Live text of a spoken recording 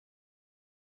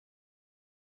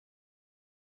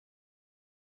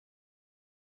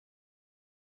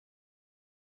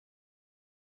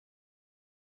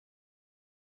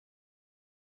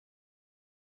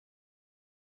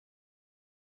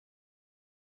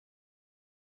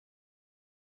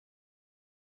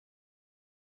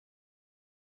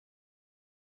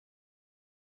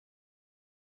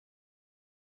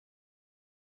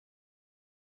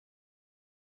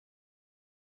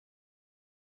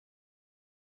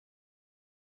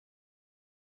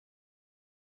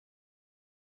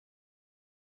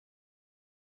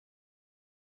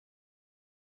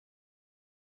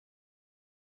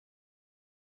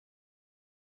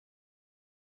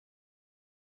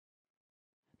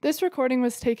This recording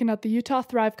was taken at the Utah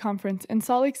Thrive Conference in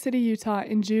Salt Lake City, Utah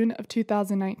in June of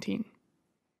 2019.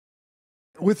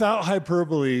 Without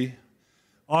hyperbole,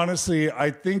 honestly, I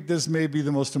think this may be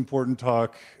the most important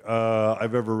talk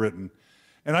I've ever written.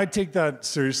 And I take that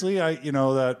seriously.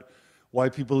 That Why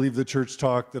People Leave the Church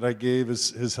talk that I gave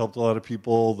has helped a lot of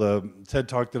people, the TED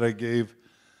talk that I gave.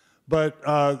 But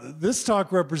this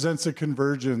talk represents a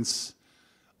convergence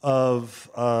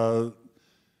of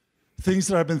things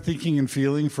that I've been thinking and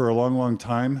feeling for a long, long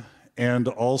time. And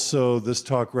also this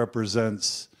talk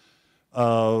represents,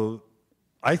 I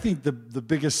think, the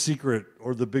biggest secret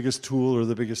or the biggest tool or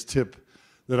the biggest tip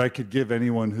that I could give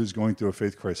anyone who's going through a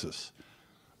faith crisis.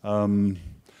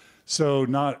 So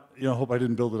hope I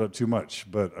didn't build it up too much,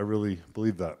 but I really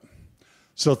believe that.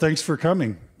 So thanks for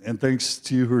coming, and thanks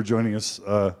to you who are joining us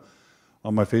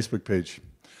on my Facebook page.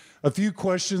 A few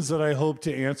questions that I hope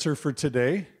to answer for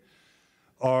today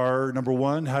are, number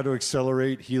one, how to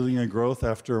accelerate healing and growth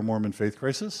after a Mormon faith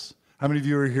crisis. How many of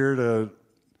you are here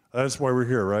that's why we're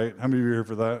here, right? How many of you are here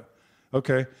for that?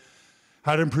 Okay.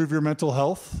 How to improve your mental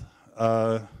health,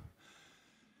 and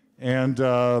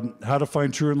how to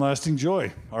find true and lasting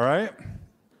joy, all right?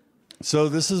 So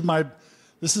this is my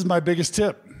biggest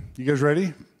tip. You guys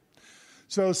ready?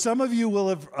 So some of you will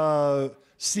have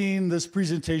seen this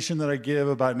presentation that I give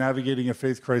about navigating a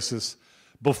faith crisis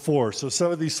before. So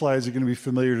some of these slides are going to be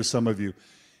familiar to some of you.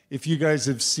 If you guys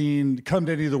have come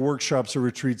to any of the workshops or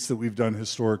retreats that we've done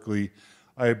historically,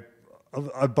 I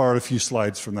borrowed a few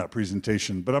slides from that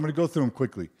presentation, but I'm going to go through them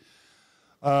quickly.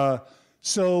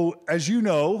 So as you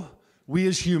know, we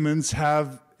as humans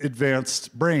have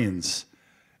advanced brains.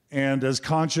 And as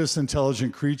conscious,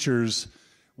 intelligent creatures,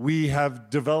 we have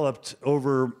developed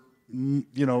over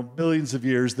millions of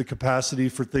years the capacity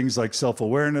for things like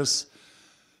self-awareness,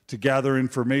 to gather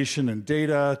information and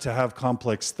data, to have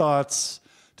complex thoughts,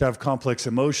 to have complex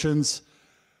emotions,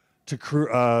 to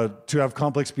have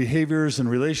complex behaviors and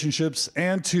relationships,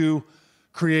 and to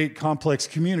create complex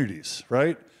communities,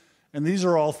 right? And these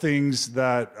are all things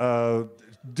that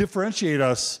differentiate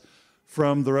us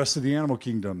from the rest of the animal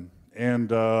kingdom,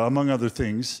 and among other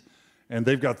things. And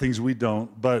they've got things we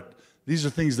don't, but these are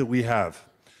things that we have.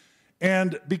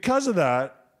 And because of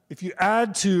that, if you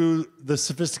add to the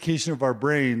sophistication of our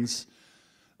brains,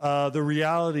 the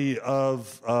reality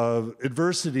of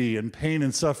adversity and pain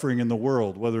and suffering in the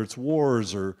world, whether it's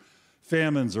wars or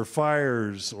famines or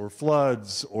fires or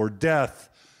floods or death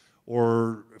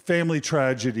or family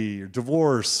tragedy or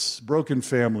divorce, broken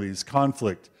families,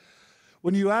 conflict.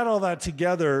 When you add all that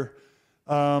together,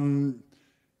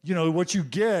 what you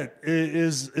get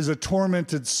is a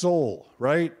tormented soul,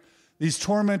 right? These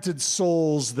tormented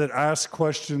souls that ask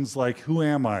questions like, who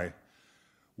am I?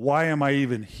 Why am I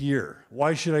even here?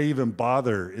 Why should I even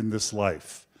bother in this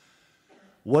life?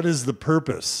 What is the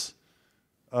purpose?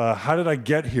 How did I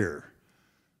get here?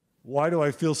 Why do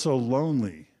I feel so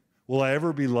lonely? Will I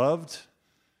ever be loved?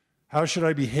 How should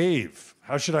I behave?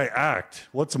 How should I act?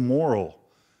 What's moral?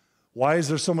 Why is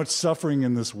there so much suffering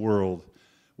in this world?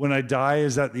 When I die,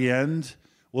 is that the end?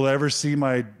 Will I ever see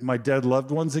my dead loved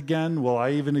ones again? Will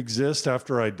I even exist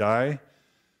after I die?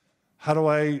 How do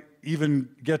I even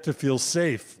get to feel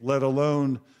safe, let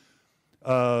alone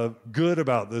good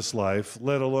about this life,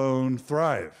 let alone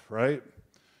thrive, right?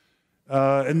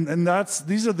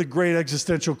 These are the great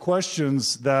existential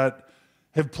questions that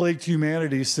have plagued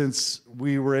humanity since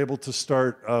we were able to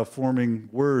start forming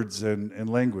words and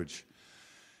language.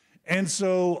 And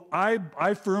so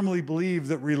I firmly believe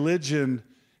that religion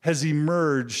has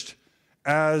emerged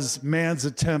as man's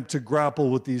attempt to grapple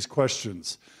with these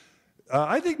questions.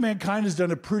 I think mankind has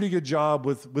done a pretty good job,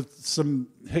 with some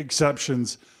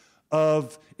exceptions,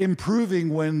 of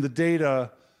improving when the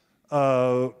data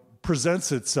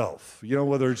presents itself.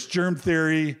 Whether it's germ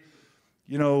theory,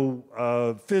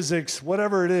 physics,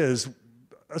 whatever it is,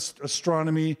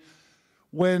 astronomy.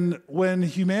 When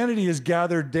humanity has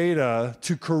gathered data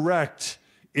to correct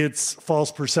its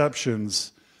false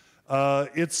perceptions,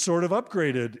 it's sort of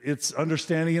upgraded its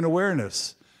understanding and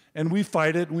awareness. And we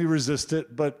fight it and we resist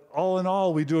it, but all in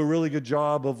all, we do a really good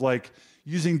job of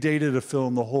using data to fill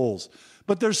in the holes.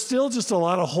 But there's still just a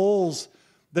lot of holes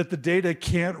that the data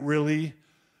can't really,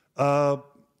 answer.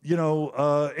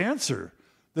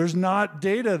 There's not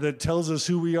data that tells us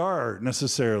who we are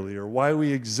necessarily, or why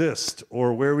we exist,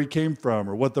 or where we came from,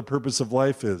 or what the purpose of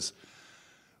life is.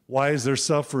 Why is there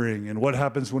suffering, and what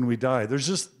happens when we die?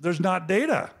 There's not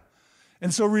data.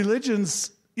 And so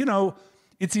religions,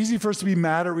 it's easy for us to be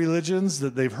mad at religions,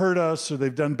 that they've hurt us or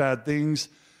they've done bad things.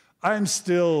 I'm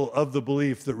still of the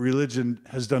belief that religion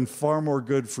has done far more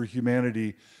good for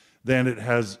humanity than it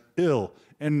has ill.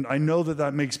 And I know that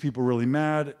that makes people really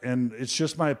mad, and it's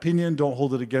just my opinion. Don't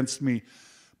hold it against me.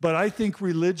 But I think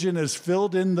religion has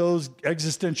filled in those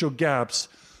existential gaps.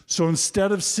 So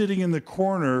instead of sitting in the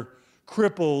corner,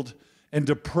 crippled and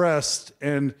depressed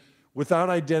and without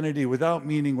identity, without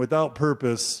meaning, without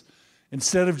purpose,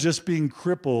 instead of just being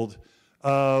crippled,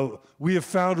 we have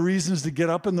found reasons to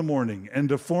get up in the morning and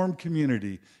to form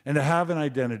community and to have an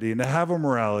identity and to have a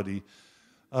morality,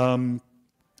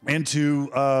 and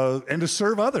to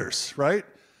serve others, right?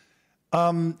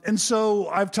 And so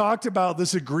I've talked about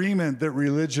this agreement that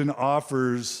religion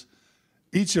offers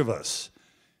each of us.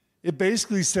 It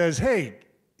basically says, hey,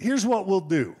 here's what we'll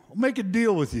do. We'll make a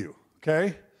deal with you,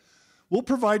 okay? We'll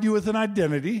provide you with an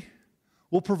identity.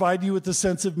 We'll provide you with a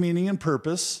sense of meaning and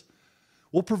purpose.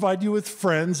 We'll provide you with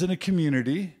friends and a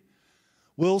community.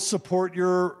 We'll support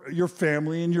your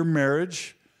family and your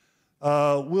marriage.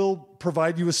 We'll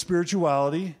provide you with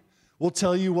spirituality. We'll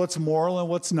tell you what's moral and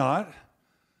what's not.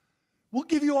 We'll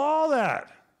give you all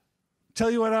that. Tell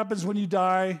you what happens when you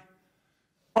die,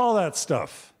 all that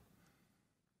stuff.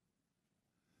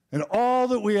 And all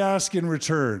that we ask in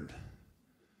return,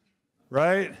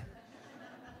 right,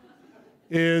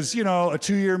 is, you know, a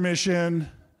 2-year mission,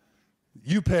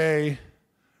 you pay,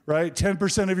 right,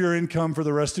 10% of your income for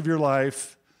the rest of your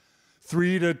life,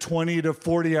 3 to 20 to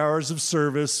 40 hours of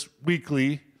service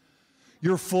weekly,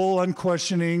 your full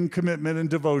unquestioning commitment and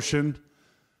devotion,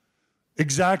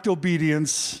 exact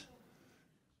obedience.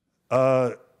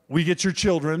 We get your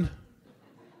children.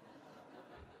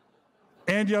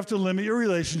 And you have to limit your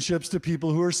relationships to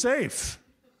people who are safe,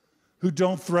 who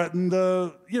don't threaten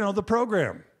the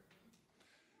program.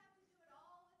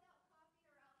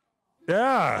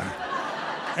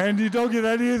 Yeah. And you don't get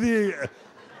any of the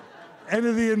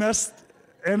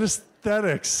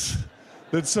anesthetics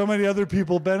that so many other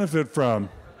people benefit from,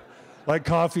 like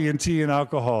coffee and tea and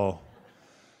alcohol.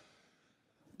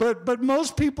 But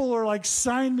most people are like,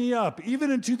 sign me up.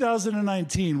 Even in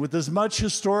 2019, with as much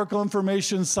historical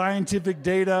information, scientific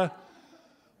data,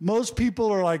 most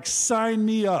people are like, sign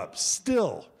me up.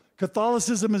 Still,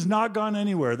 Catholicism has not gone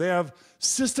anywhere. They have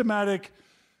systematic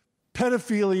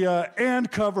pedophilia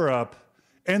and cover-up,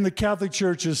 and the Catholic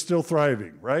Church is still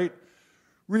thriving, right?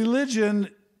 Religion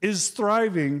is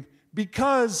thriving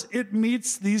because it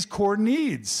meets these core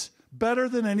needs better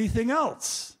than anything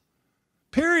else.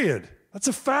 Period. That's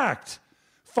a fact.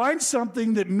 Find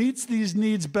something that meets these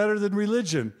needs better than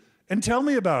religion and tell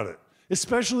me about it,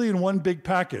 especially in one big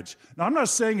package. Now, I'm not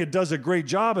saying it does a great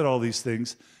job at all these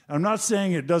things, and I'm not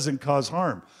saying it doesn't cause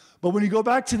harm. But when you go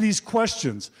back to these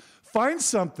questions, find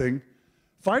something,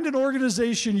 find an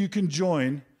organization you can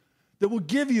join that will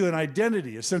give you an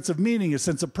identity, a sense of meaning, a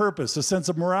sense of purpose, a sense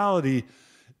of morality,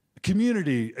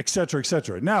 community, et cetera, et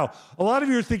cetera. Now, a lot of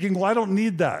you are thinking, well, I don't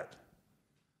need that.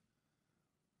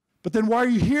 But then why are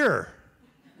you here?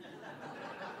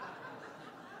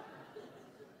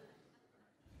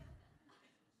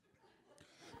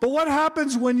 But what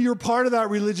happens when you're part of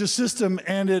that religious system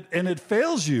and it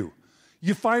fails you?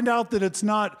 You find out that it's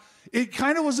not, it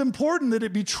kind of was important that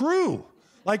it be true.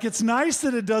 Like, it's nice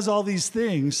that it does all these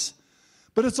things,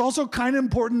 but it's also kind of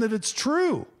important that it's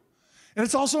true. And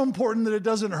it's also important that it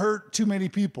doesn't hurt too many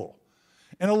people.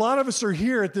 And a lot of us are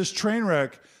here at this train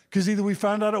wreck because either we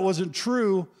found out it wasn't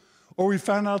true, or we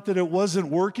found out that it wasn't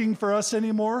working for us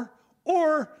anymore,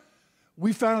 or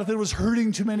we found out that it was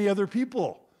hurting too many other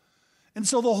people. And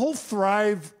so the whole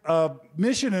Thrive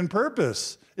mission and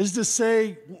purpose is to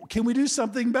say, can we do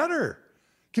something better?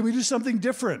 Can we do something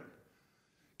different?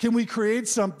 Can we create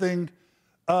something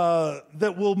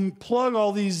that will plug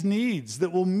all these needs,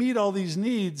 that will meet all these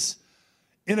needs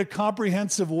in a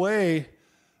comprehensive way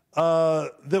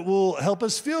that will help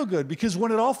us feel good? Because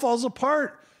when it all falls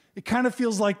apart, it kind of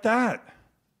feels like that.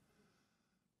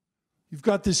 You've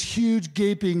got this huge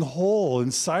gaping hole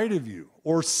inside of you,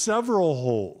 or several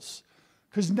holes,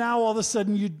 because now all of a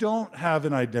sudden you don't have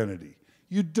an identity.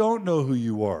 You don't know who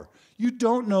you are. You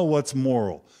don't know what's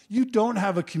moral. You don't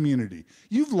have a community.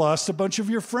 You've lost a bunch of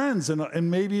your friends and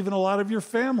maybe even a lot of your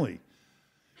family.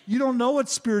 You don't know what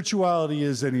spirituality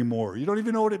is anymore. You don't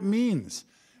even know what it means.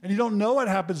 And you don't know what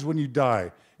happens when you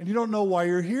die. And you don't know why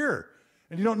you're here.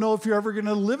 And you don't know if you're ever going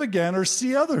to live again or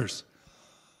see others.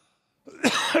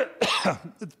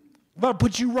 It's about to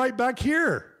put you right back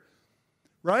here,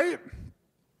 right?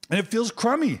 And it feels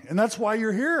crummy, and that's why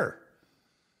you're here.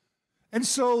 And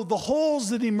so the holes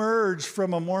that emerge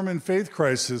from a Mormon faith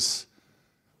crisis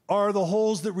are the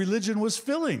holes that religion was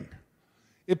filling.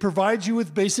 It provides you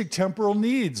with basic temporal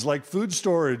needs like food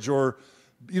storage, or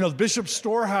bishop's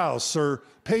storehouse, or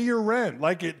pay your rent.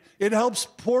 Like it helps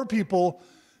poor people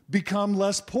become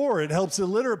less poor. It helps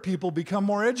illiterate people become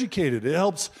more educated. It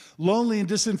helps lonely and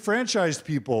disenfranchised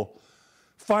people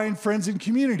find friends and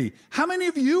community. How many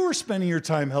of you are spending your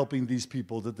time helping these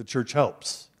people that the church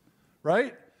helps,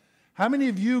 right? How many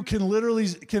of you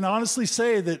can honestly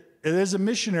say that as a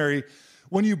missionary,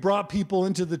 when you brought people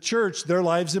into the church, their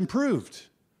lives improved,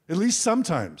 at least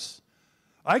sometimes?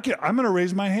 I'm going to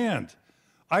raise my hand.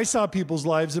 I saw people's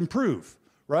lives improve,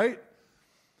 right?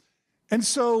 And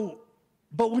so,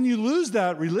 but when you lose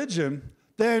that religion,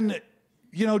 then,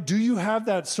 do you have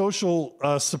that social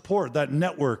support, that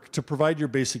network to provide your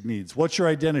basic needs? What's your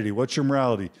identity? What's your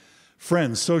morality?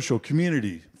 Friends, social,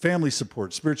 community, family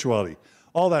support, spirituality,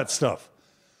 all that stuff.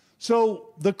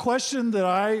 So the question that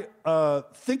I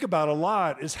think about a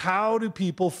lot is, how do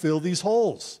people fill these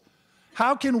holes?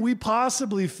 How can we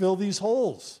possibly fill these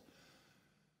holes?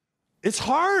 It's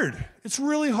hard. It's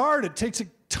really hard. It takes a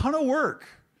ton of work.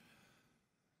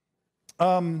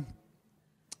 And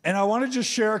I want to just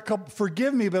share a couple,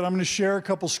 forgive me, but I'm going to share a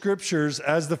couple scriptures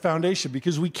as the foundation,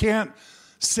 because we can't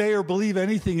say or believe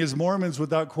anything as Mormons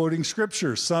without quoting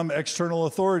scripture, some external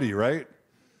authority, right?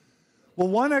 Well,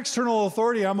 one external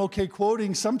authority I'm okay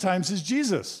quoting sometimes is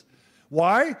Jesus.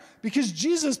 Why? Because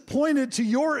Jesus pointed to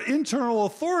your internal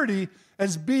authority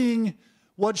as being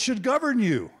what should govern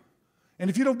you. And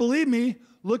if you don't believe me,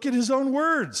 look at his own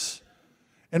words.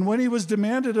 And when he was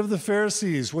demanded of the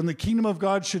Pharisees when the kingdom of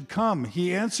God should come,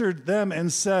 he answered them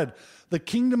and said, "The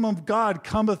kingdom of God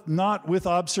cometh not with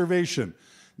observation.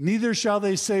 Neither shall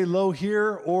they say, lo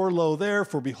here or lo there,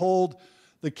 for behold,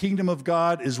 the kingdom of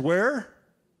God is" where?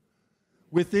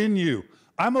 Within you.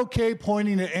 I'm okay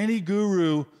pointing to any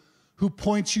guru who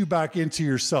points you back into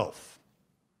yourself,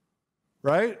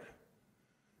 right?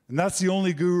 And that's the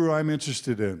only guru I'm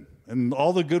interested in. And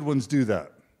all the good ones do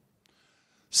that.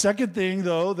 Second thing,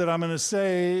 though, that I'm going to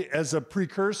say as a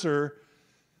precursor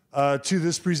to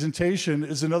this presentation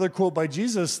is another quote by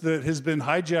Jesus that has been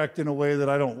hijacked in a way that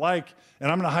I don't like, and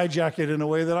I'm going to hijack it in a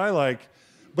way that I like.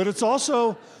 But it's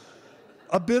also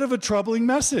a bit of a troubling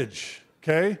message,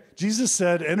 okay? Jesus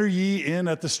said, "Enter ye in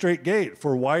at the strait gate,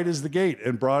 for wide is the gate,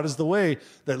 and broad is the way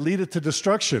that leadeth to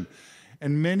destruction.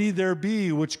 And many there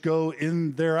be which go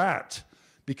in thereat,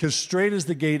 because strait is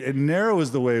the gate, and narrow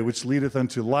is the way which leadeth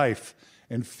unto life,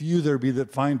 and few there be that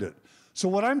find it." So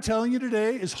what I'm telling you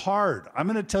today is hard. I'm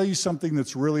going to tell you something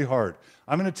that's really hard.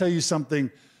 I'm going to tell you something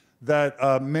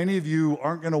that many of you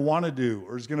aren't going to want to do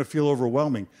or is going to feel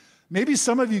overwhelming. Maybe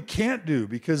some of you can't do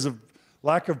because of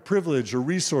lack of privilege or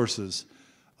resources.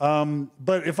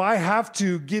 But if I have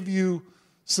to give you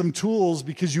some tools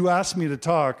because you asked me to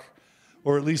talk,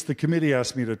 or at least the committee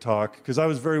asked me to talk, because I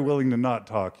was very willing to not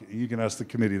talk. You can ask the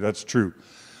committee, that's true.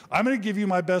 I'm going to give you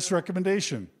my best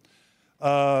recommendation.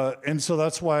 And so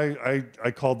that's why I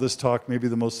called this talk maybe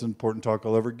the most important talk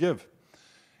I'll ever give.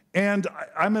 And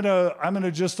I'm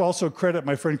gonna just also credit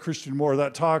my friend Christian Moore.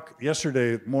 That talk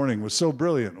yesterday morning was so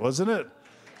brilliant, wasn't it?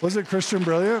 Was it, Christian,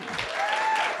 brilliant?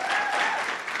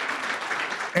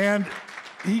 And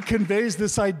he conveys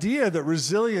this idea that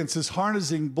resilience is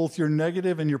harnessing both your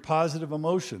negative and your positive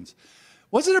emotions.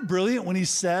 Wasn't it brilliant when he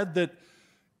said that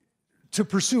to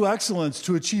pursue excellence,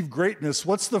 to achieve greatness,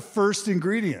 what's the first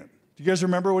ingredient? Do you guys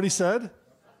remember what he said?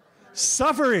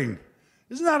 Suffering.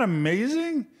 Isn't that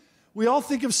amazing? We all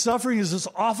think of suffering as this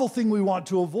awful thing we want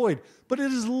to avoid, but it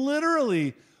is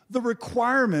literally the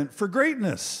requirement for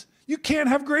greatness. You can't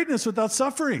have greatness without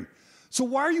suffering. So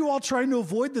why are you all trying to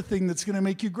avoid the thing that's going to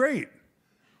make you great?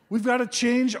 We've got to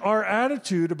change our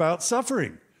attitude about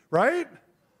suffering, right?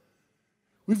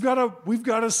 We've got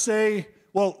to say,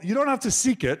 well, you don't have to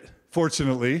seek it,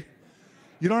 fortunately.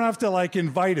 You don't have to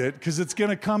invite it, because it's going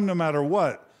to come no matter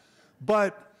what.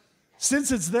 But since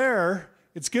it's there,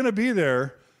 it's going to be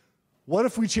there. What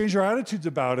if we change our attitudes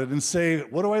about it and say,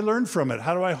 what do I learn from it?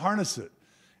 How do I harness it?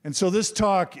 And so this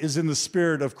talk is in the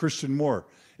spirit of Christian Moore.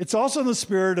 It's also in the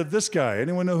spirit of this guy.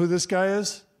 Anyone know who this guy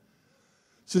is?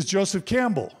 This is Joseph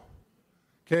Campbell.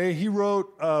 Okay, he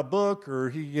wrote a book, or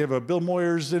he gave a Bill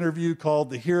Moyers interview called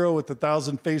 "The Hero with a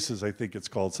Thousand Faces," I think it's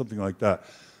called, something like that.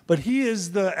 But he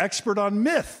is the expert on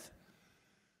myth,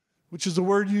 which is a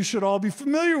word you should all be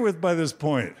familiar with by this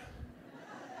point.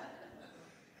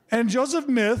 And Joseph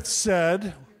Smith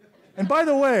said, and by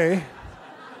the way,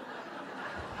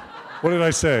 what did I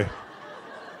say?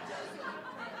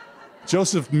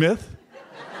 Joseph Smith?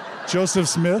 Joseph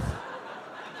Smith?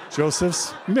 Joseph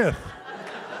Smith.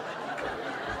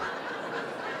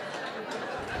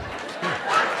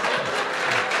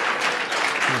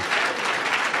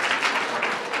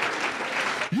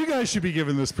 You guys should be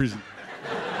given this presentation.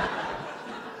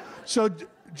 So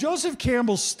Joseph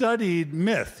Campbell studied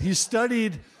myth. He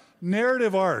studied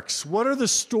narrative arcs. What are the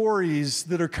stories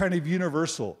that are kind of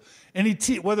universal? And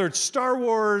whether it's Star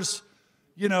Wars,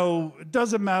 it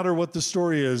doesn't matter what the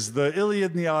story is, the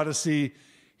Iliad and the Odyssey,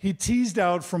 he teased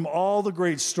out from all the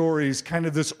great stories kind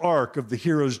of this arc of the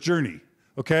hero's journey,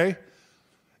 okay?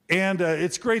 And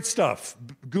it's great stuff.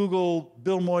 Google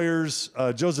Bill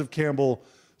Moyers, Joseph Campbell,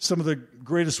 some of the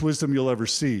greatest wisdom you'll ever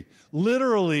see.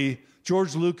 Literally,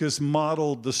 George Lucas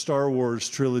modeled the Star Wars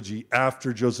trilogy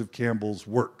after Joseph Campbell's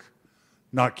work.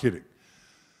 Not kidding.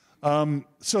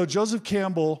 So Joseph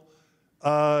Campbell,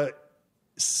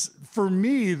 for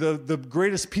me, the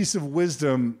greatest piece of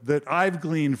wisdom that I've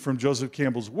gleaned from Joseph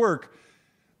Campbell's work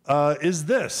is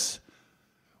this.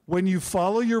 When you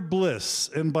follow your bliss,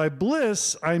 and by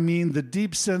bliss, I mean the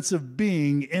deep sense of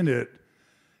being in it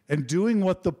and doing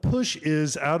what the push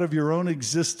is out of your own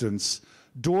existence,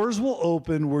 doors will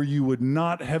open where you would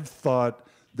not have thought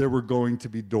there were going to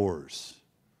be doors.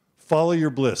 Follow your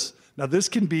bliss. Now, this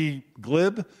can be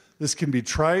glib. This can be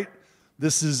trite.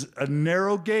 This is a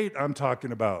narrow gate I'm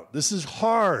talking about. This is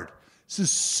hard. This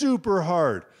is super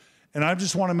hard. And I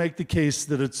just want to make the case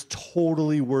that it's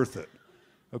totally worth it.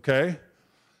 Okay?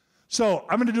 So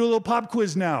I'm going to do a little pop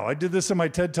quiz now. I did this in my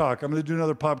TED Talk. I'm going to do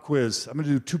another pop quiz. I'm going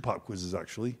to do 2 pop quizzes,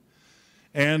 actually.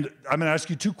 And I'm going to ask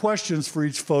you 2 questions for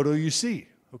each photo you see.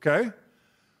 Okay?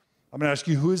 I'm going to ask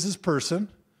you, who is this person?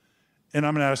 And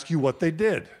I'm going to ask you what they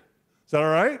did. Is that all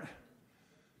right?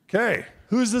 Okay.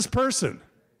 Who is this person?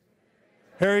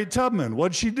 Harriet Tubman.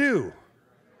 What'd she do?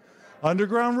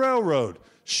 Underground Railroad.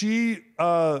 She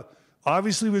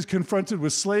obviously was confronted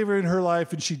with slavery in her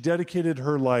life, and she dedicated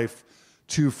her life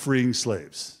to freeing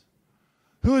slaves.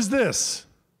 Who is this?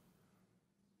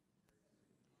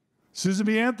 Susan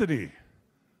B. Anthony.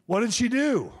 What did she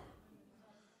do?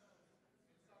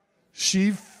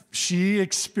 She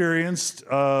experienced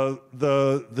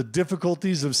the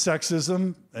difficulties of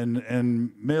sexism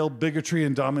and male bigotry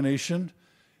and domination,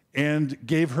 and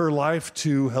gave her life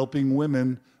to helping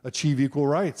women achieve equal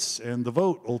rights and the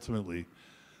vote, ultimately.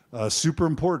 Super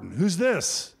important. Who's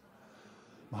this?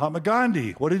 Mahatma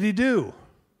Gandhi. What did he do?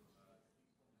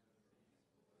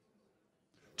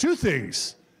 2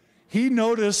 things. He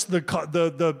noticed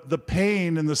the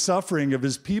pain and the suffering of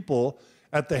his people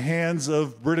at the hands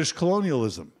of British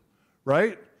colonialism,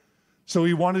 right? So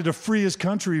he wanted to free his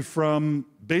country from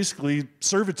basically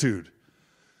servitude.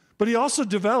 But he also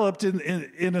developed,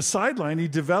 in a sideline, he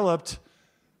developed,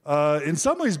 in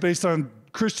some ways based on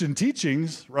Christian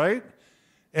teachings, right?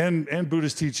 And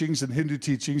Buddhist teachings and Hindu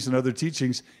teachings and other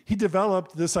teachings, he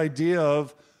developed this idea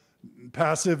of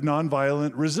passive,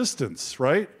 nonviolent resistance,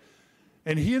 right?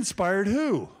 And he inspired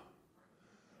who?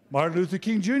 Martin Luther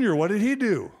King Jr. What did he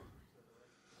do?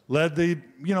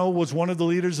 Was one of the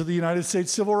leaders of the United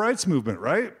States Civil Rights Movement,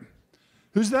 right?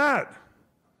 Who's that?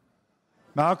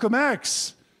 Malcolm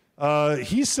X.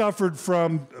 He suffered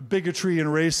from bigotry and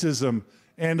racism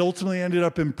and ultimately ended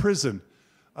up in prison,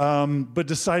 but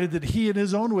decided that he in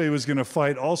his own way was going to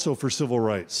fight also for civil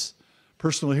rights.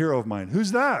 Personal hero of mine.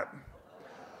 Who's that?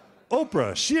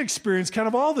 Oprah. She experienced kind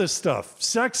of all this stuff: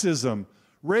 sexism,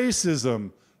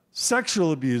 racism,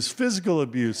 sexual abuse, physical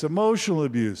abuse, emotional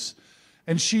abuse.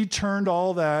 And she turned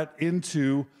all that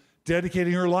into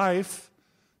dedicating her life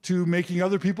to making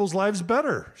other people's lives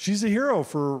better. She's a hero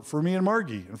for me and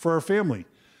Margie and for our family.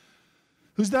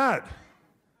 Who's that?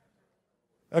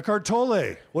 Eckhart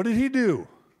Tolle. What did he do?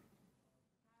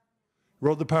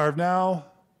 Wrote The Power of Now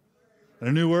and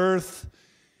A New Earth.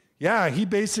 Yeah, he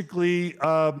basically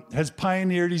has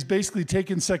pioneered, he's basically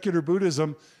taken secular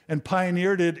Buddhism and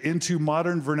pioneered it into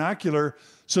modern vernacular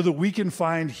so that we can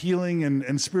find healing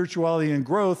and spirituality and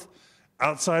growth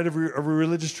outside of a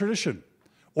religious tradition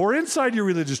or inside your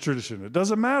religious tradition. It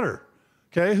doesn't matter.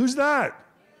 Okay, who's that?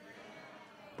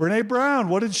 Brene Brown.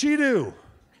 What did she do?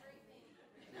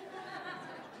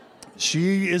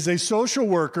 She is a social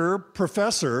worker,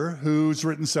 professor, who's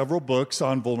written several books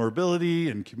on vulnerability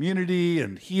and community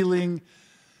and healing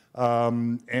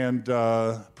and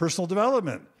personal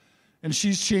development. And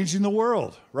she's changing the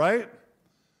world, right?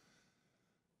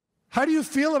 How do you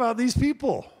feel about these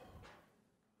people?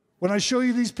 When I show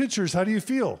you these pictures, how do you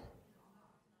feel?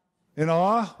 In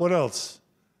awe? What else?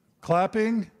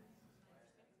 Clapping?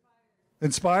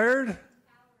 Inspired?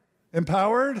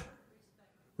 Empowered?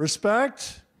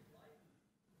 Respect?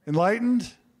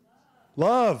 Enlightened?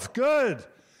 Love. Good.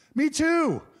 Me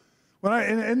too.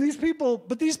 And these people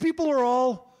are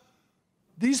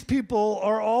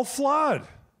all flawed.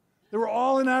 They were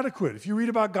all inadequate. If you read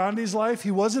about Gandhi's life,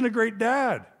 he wasn't a great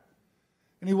dad.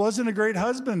 And he wasn't a great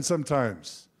husband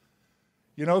sometimes.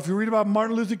 You know, if you read about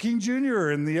Martin Luther King Jr.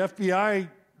 and the FBI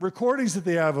recordings that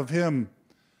they have of him,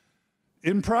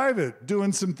 in private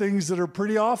doing some things that are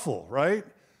pretty awful, right?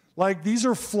 Like, these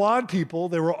are flawed people.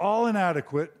 They were all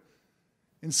inadequate.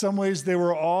 In some ways, they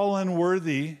were all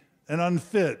unworthy and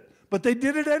unfit, but they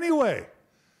did it anyway.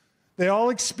 They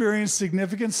all experienced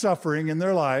significant suffering in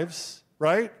their lives,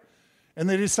 right? And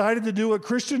they decided to do what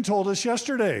Christian told us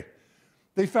yesterday.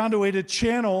 They found a way to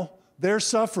channel their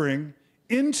suffering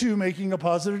into making a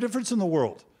positive difference in the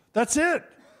world. That's it,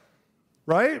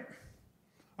 right?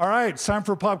 All right, it's time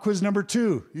for pop quiz number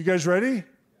 2. You guys ready?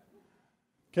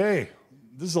 Okay,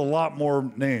 this is a lot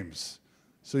more names,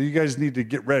 so you guys need to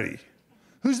get ready.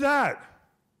 Who's that?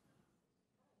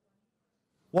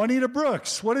 Juanita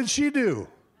Brooks. What did she do?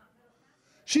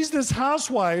 She's this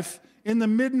housewife in the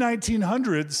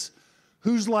mid-1900s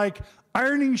who's like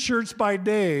ironing shirts by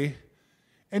day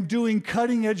and doing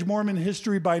cutting-edge Mormon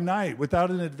history by night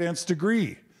without an advanced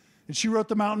degree. And she wrote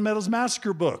the Mountain Meadows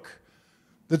Massacre book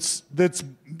that's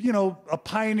a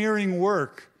pioneering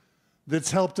work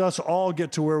that's helped us all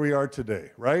get to where we are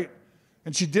today, right?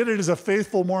 And she did it as a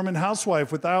faithful Mormon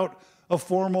housewife without a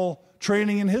formal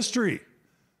training in history.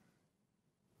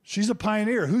 She's a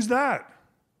pioneer. Who's that?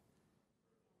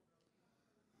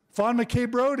 Fawn McKay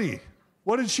Brody.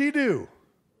 What did she do?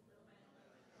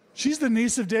 She's the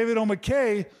niece of David O.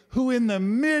 McKay, who in the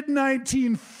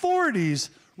mid-1940s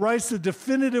writes the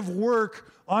definitive work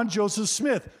on Joseph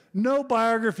Smith. No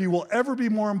biography will ever be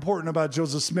more important about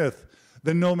Joseph Smith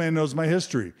than No Man Knows My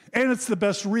History. And it's the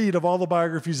best read of all the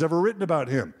biographies ever written about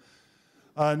him.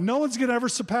 No one's going to ever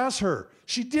surpass her.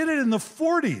 She did it in the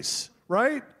 40s,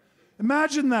 right?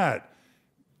 Imagine that.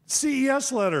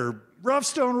 CES letter, Rough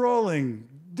Stone Rolling,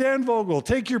 Dan Vogel,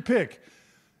 take your pick.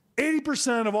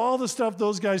 80% of all the stuff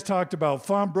those guys talked about,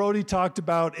 Fawn Brody talked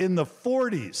about in the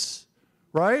 40s,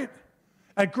 right?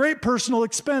 At great personal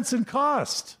expense and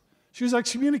cost. She was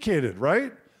excommunicated,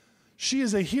 right? She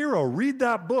is a hero. Read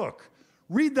that book.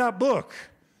 Read that book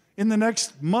in the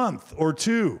next month or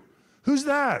two. Who's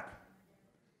that?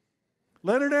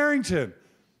 Leonard Arrington.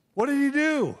 What did he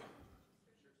do?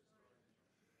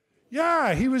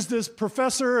 Yeah, he was this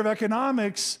professor of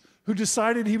economics who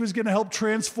decided he was going to help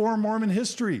transform Mormon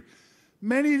history.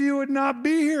 Many of you would not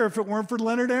be here if it weren't for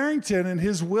Leonard Arrington and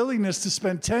his willingness to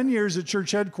spend 10 years at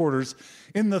church headquarters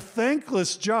in the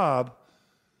thankless job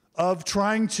of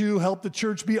trying to help the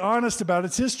church be honest about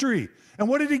its history. And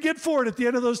what did he get for it at the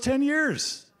end of those 10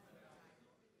 years?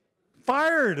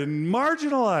 Fired and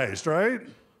marginalized, right?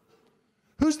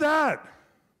 Who's that?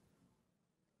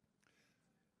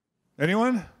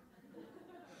 Anyone?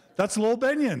 That's Lowell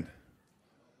Benyon.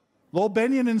 Lowell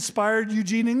Benyon inspired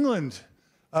Eugene England,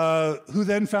 who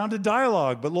then founded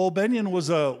Dialogue. But Lowell Benyon was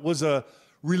a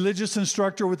religious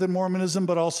instructor within Mormonism,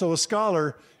 but also a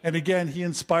scholar. And again, he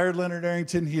inspired Leonard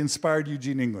Arrington. He inspired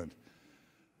Eugene England.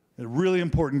 A really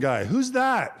important guy. Who's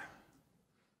that?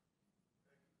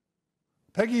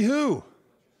 Peggy who?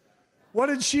 What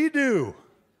did she do?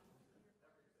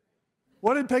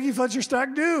 What did Peggy Fletcher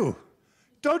Stack do?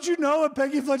 Don't you know what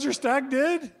Peggy Fletcher Stack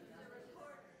did?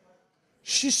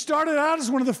 She started out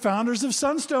as one of the founders of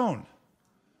Sunstone.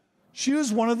 She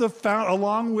was one of the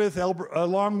along with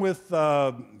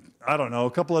a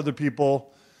couple other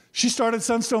people. She started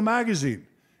Sunstone Magazine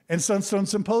and Sunstone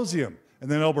Symposium,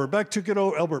 and then Elbert Peck took it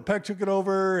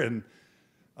over, and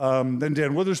then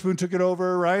Dan Witherspoon took it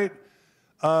over, right?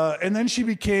 And then she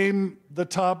became the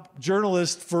top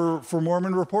journalist for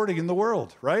Mormon reporting in the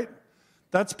world, right?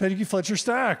 That's Peggy Fletcher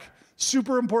Stack,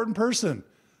 super important person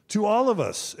to all of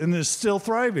us, and is still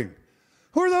thriving.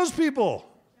 Who are those people?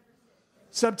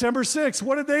 September 6th,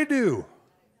 what did they do?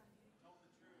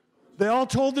 They all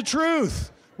told the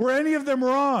truth. Were any of them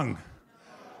wrong?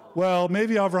 Well,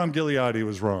 maybe Avram Gileadi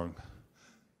was wrong.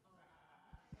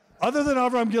 Other than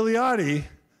Avram Gileadi,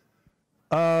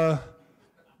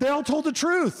 they all told the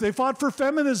truth. They fought for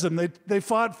feminism. They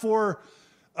fought for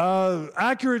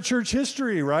accurate church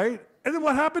history, right? And then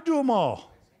what happened to them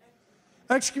all?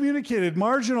 Excommunicated,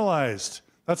 marginalized.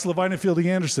 That's Lavina Fielding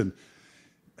Anderson.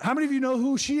 How many of you know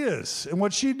who she is and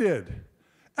what she did?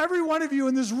 Every one of you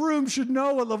in this room should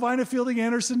know what Lavina Fielding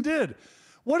Anderson did.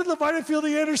 What did Lavina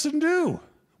Fielding Anderson do?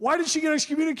 Why did she get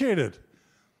excommunicated?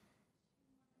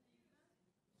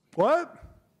 What?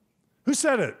 Who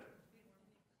said it?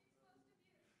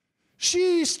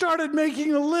 She started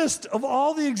making a list of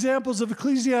all the examples of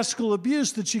ecclesiastical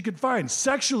abuse that she could find.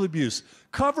 Sexual abuse,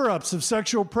 cover-ups of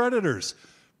sexual predators,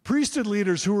 priesthood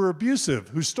leaders who were abusive,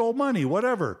 who stole money,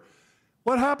 whatever.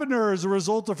 What happened to her as a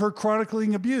result of her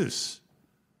chronicling abuse?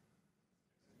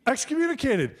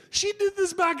 Excommunicated. She did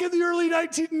this back in the early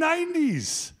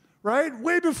 1990s, right?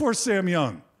 Way before Sam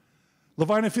Young.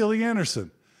 Lavina Fielding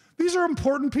Anderson. These are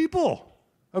important people,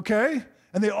 okay?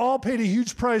 And they all paid a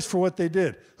huge price for what they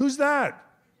did. Who's that?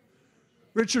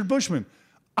 Richard Bushman.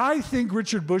 I think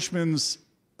Richard Bushman's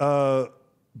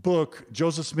book,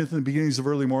 Joseph Smith and the Beginnings of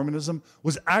Early Mormonism,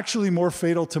 was actually more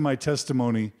fatal to my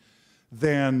testimony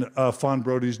than Fawn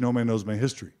Brody's No Man Knows My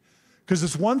History. Because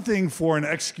it's one thing for an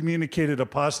excommunicated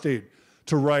apostate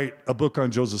to write a book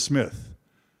on Joseph Smith.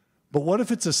 But what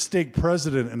if it's a stake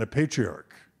president and a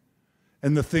patriarch?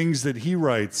 And the things that he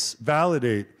writes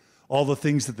validate all the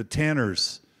things that the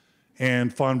Tanners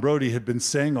and Fawn Brody had been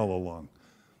saying all along.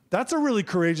 That's a really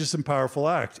courageous and powerful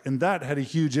act, and that had a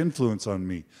huge influence on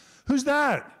me. Who's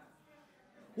that?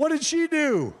 What did she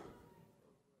do?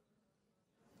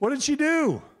 What did she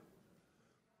do?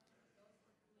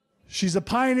 She's a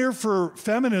pioneer for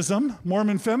feminism,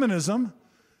 Mormon feminism.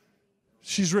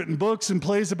 She's written books and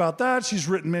plays about that. She's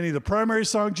written many of the primary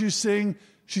songs you sing.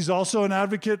 She's also an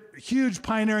advocate, huge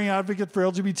pioneering advocate for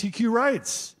LGBTQ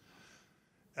rights,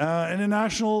 and a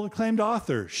national acclaimed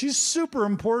author. She's super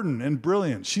important and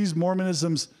brilliant. She's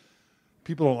Mormonism's,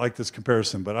 people don't like this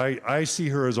comparison, but I see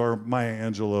her as our Maya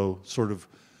Angelou sort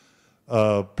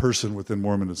of person within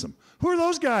Mormonism. Who are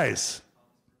those guys?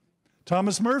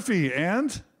 Thomas Murphy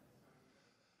and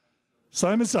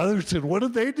Simon Southerton. What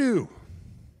did they do?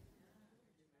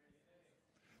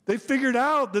 They figured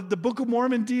out that the Book of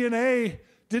Mormon DNA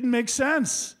didn't make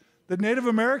sense, that Native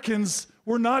Americans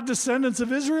were not descendants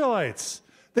of Israelites.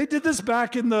 They did this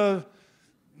back in the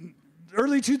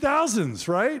early 2000s,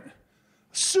 right?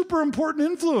 Super important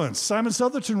influence. Simon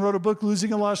Southerton wrote a book,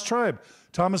 Losing a Lost Tribe.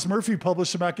 Thomas Murphy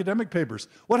published some academic papers.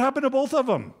 What happened to both of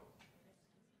them?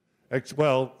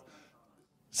 Well,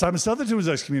 Simon Southerton was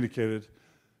excommunicated.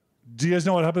 Do you guys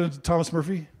know what happened to Thomas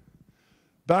Murphy?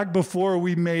 Back before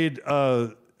we made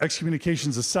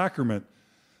excommunications a sacrament,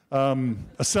 a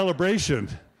celebration,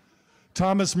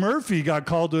 Thomas Murphy got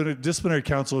called to a disciplinary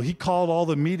council. He called all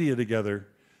the media together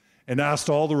and asked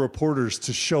all the reporters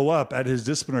to show up at his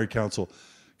disciplinary council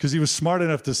because he was smart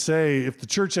enough to say, if the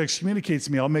church excommunicates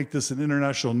me, I'll make this an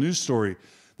international news story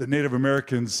that Native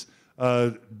Americans'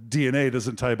 DNA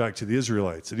doesn't tie back to the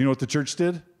Israelites. And you know what the church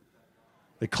did?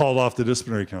 They called off the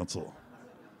disciplinary council.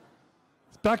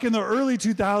 Back in the early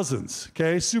 2000s,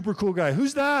 okay? Super cool guy.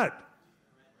 Who's that?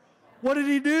 What did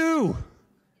he do?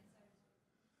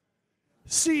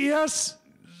 CES,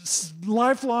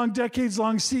 lifelong,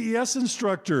 decades-long CES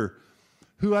instructor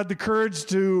who had the courage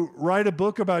to write a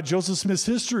book about Joseph Smith's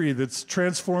history that's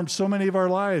transformed so many of our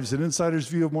lives, An Insider's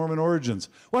View of Mormon Origins.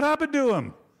 What happened to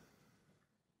him?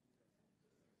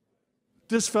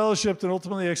 Disfellowshipped and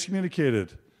ultimately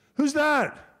excommunicated. Who's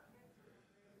that?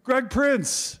 Greg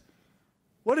Prince.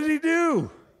 What did he do?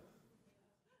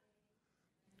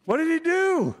 What did he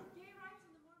do?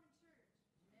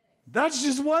 That's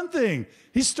just one thing.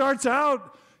 He starts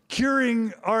out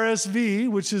curing RSV,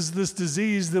 which is this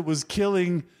disease that was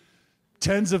killing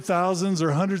tens of thousands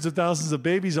or hundreds of thousands of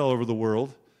babies all over the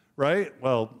world, right?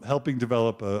 Well, helping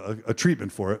develop a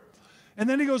treatment for it. And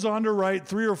then he goes on to write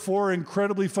 3 or 4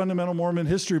 incredibly fundamental Mormon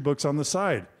history books on the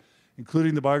side,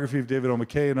 including the biography of David O.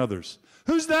 McKay and others.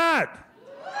 Who's that?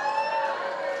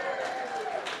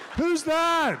 Who's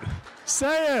that?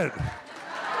 Say it.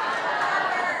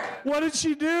 What did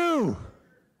she do?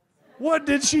 What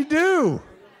did she do?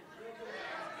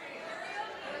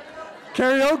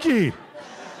 Karaoke.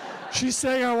 She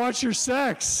sang I Want Your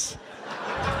Sex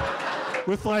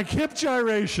with like hip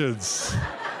gyrations,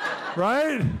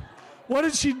 right? What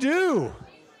did she do?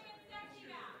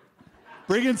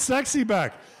 Bringing sexy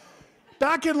back.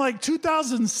 Back in like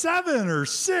 2007 or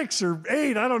 6 or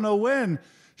 8, I don't know when,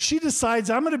 she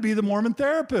decides I'm going to be the Mormon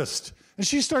therapist. And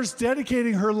she starts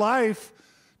dedicating her life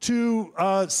to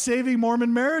saving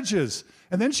Mormon marriages.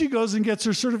 And then she goes and gets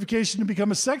her certification to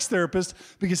become a sex therapist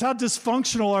because how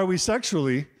dysfunctional are we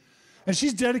sexually? And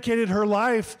she's dedicated her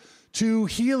life to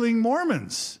healing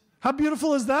Mormons. How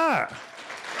beautiful is that?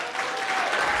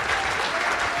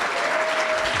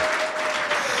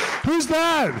 Who's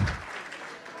that?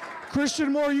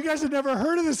 Christian Moore. You guys have never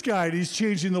heard of this guy. He's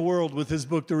changing the world with his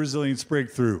book, The Resilience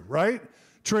Breakthrough, right?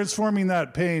 Transforming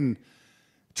that pain,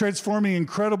 transforming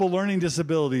incredible learning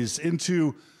disabilities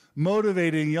into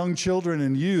motivating young children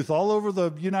and youth all over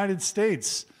the United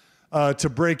States to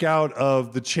break out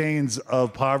of the chains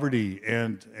of poverty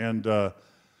and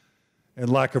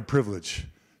lack of privilege.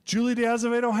 Julie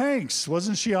DeAzevedo Hanks,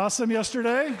 wasn't she awesome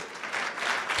yesterday?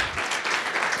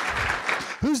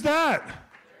 Who's that?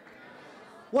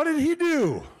 What did he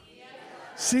do?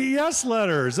 CES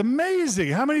letters,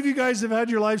 amazing. How many of you guys have had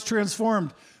your lives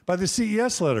transformed by the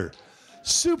CES letter?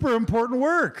 Super important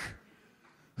work.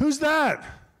 Who's that?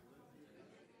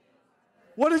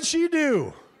 What did she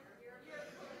do?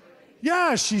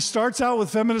 Yeah, she starts out with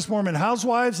Feminist Mormon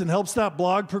Housewives and helps that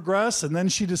blog progress, and then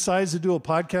she decides to do a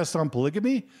podcast on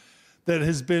polygamy that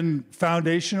has been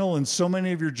foundational in so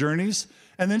many of your journeys.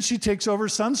 And then she takes over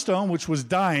Sunstone, which was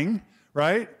dying,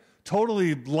 right?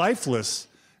 Totally lifeless.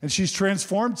 And she's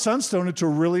transformed Sunstone into a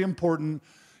really important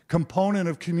component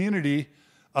of community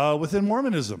within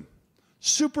Mormonism.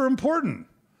 Super important.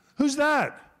 Who's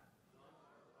that?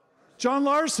 John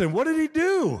Larson. What did he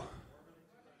do?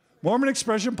 Mormon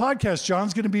Expression Podcast.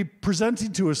 John's going to be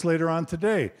presenting to us later on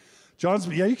today.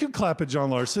 Yeah, you can clap at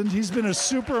John Larson. He's been a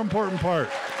super important part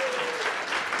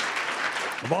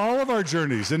of all of our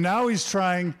journeys. And now he's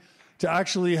trying to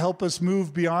actually help us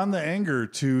move beyond the anger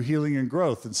to healing and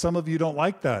growth. And some of you don't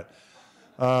like that,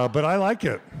 but I like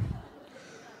it.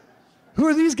 Who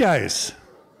are these guys?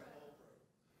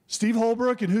 Steve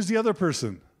Holbrook, and who's the other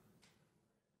person?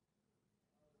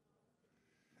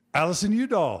 Allison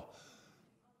Udall.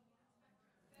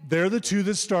 They're the two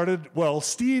that started, well,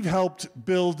 Steve helped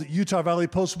build Utah Valley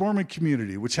Post-Mormon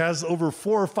Community, which has over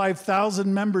 4,000 or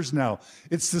 5,000 members now.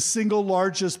 It's the single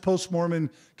largest post-Mormon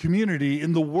community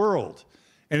in the world.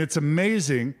 And it's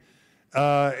amazing.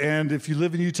 And if you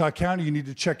live in Utah County, you need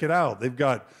to check it out. They've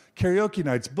got karaoke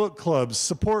nights, book clubs,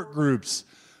 support groups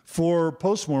for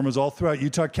post-Mormons all throughout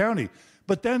Utah County.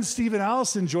 But then Steve and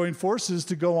Allison joined forces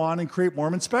to go on and create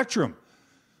Mormon Spectrum,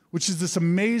 which is this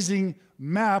amazing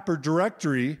map or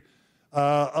directory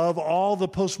of all the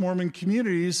post-Mormon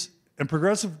communities and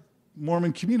progressive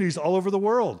Mormon communities all over the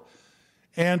world.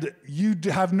 And you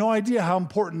have no idea how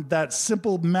important that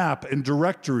simple map and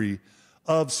directory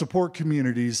of support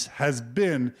communities has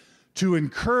been to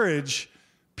encourage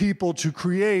people to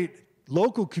create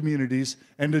local communities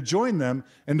and to join them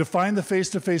and to find the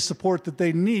face-to-face support that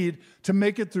they need to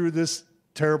make it through this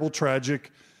terrible,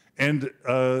 tragic, and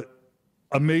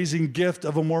amazing gift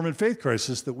of a Mormon faith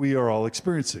crisis that we are all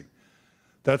experiencing.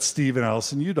 That's Steve and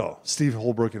Allison Udall. Steve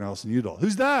Holbrook and Allison Udall.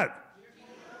 Who's that?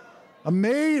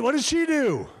 Amazing. What does she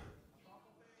do?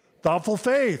 Thoughtful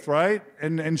Faith, right?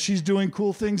 And she's doing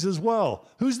cool things as well.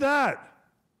 Who's that?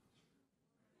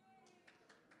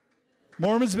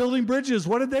 Mormons Building Bridges.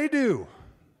 What did they do?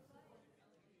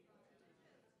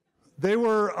 They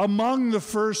were among the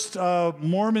first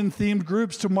Mormon-themed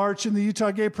groups to march in the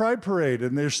Utah Gay Pride Parade,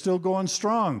 and they're still going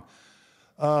strong.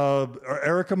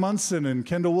 Erica Munson and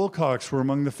Kendall Wilcox were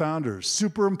among the founders.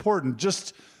 Super important.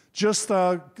 Just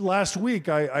last week,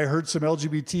 I heard some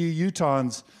LGBT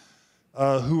Utahns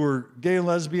who were gay and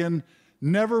lesbian,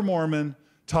 never Mormon,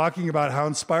 talking about how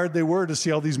inspired they were to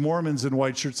see all these Mormons in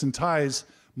white shirts and ties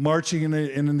marching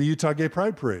in the Utah Gay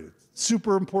Pride Parade.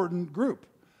 Super important group.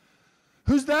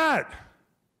 Who's that?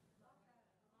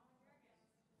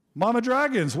 Mama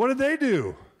Dragons. What did they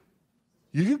do?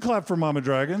 You can clap for Mama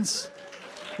Dragons.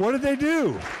 What did they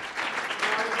do?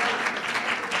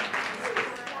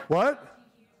 What?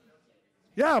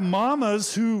 Yeah,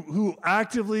 mamas who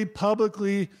actively,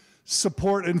 publicly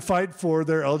support and fight for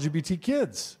their LGBT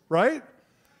kids, right?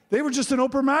 They were just in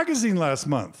Oprah Magazine last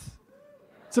month.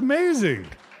 It's amazing.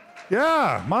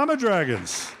 Yeah, Mama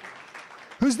Dragons.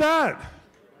 Who's that?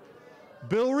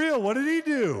 Bill Reel, what did he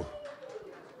do?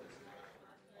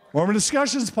 Mormon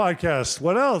Discussions Podcast.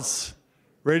 What else?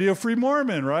 Radio Free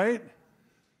Mormon, right?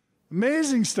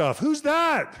 Amazing stuff. Who's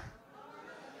that?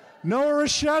 Noah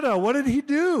Rasheta. What did he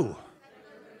do?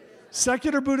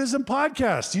 Secular Buddhism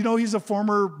Podcast. You know he's a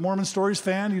former Mormon Stories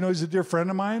fan. You know he's a dear friend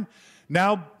of mine.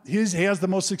 Now he has the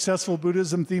most successful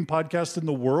Buddhism-themed podcast in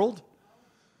the world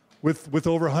with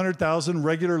over 100,000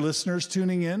 regular listeners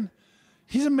tuning in.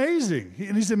 He's amazing,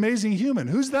 and he's an amazing human.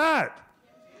 Who's that?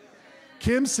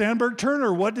 Kim Sandberg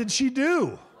Turner. What did she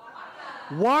do?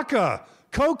 Waka,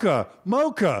 Coca,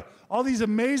 Mocha, all these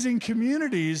amazing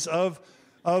communities of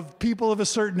people of a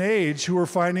certain age who are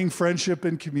finding friendship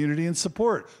and community and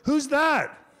support. Who's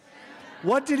that?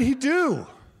 What did he do?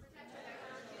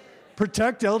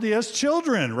 Protect LDS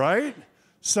children, right?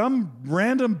 Some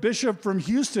random bishop from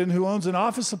Houston who owns an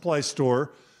office supply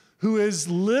store who is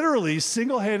literally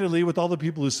single-handedly, with all the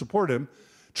people who support him,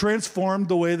 transformed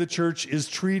the way the church is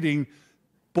treating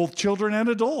both children and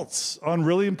adults on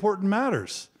really important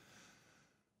matters.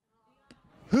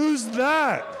 Who's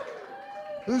that?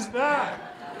 Who's that?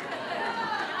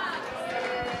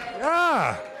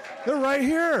 Yeah, they're right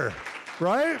here,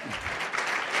 right?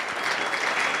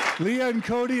 Leah and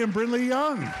Cody and Brinley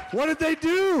Young. What did they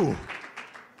do?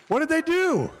 What did they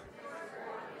do?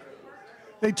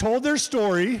 They told their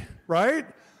story, right?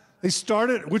 They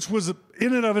started, which was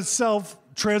in and of itself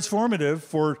transformative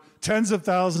for tens of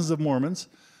thousands of Mormons.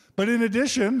 But in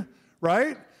addition,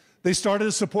 right, they started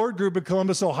a support group in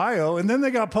Columbus, Ohio, and then they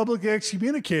got publicly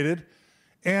excommunicated.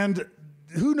 And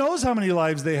who knows how many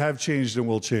lives they have changed and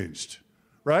will change,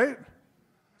 right?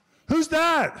 Who's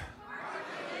that?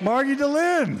 Margie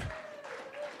Dehlin.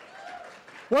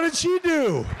 What did she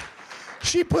do?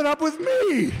 She put up with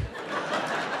me.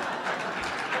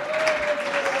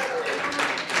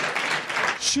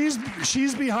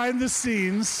 She's behind the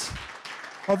scenes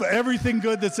of everything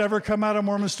good that's ever come out of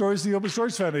Mormon Stories, the Open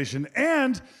Stories Foundation.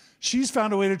 And she's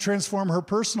found a way to transform her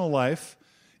personal life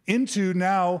into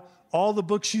now all the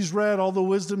books she's read, all the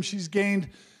wisdom she's gained.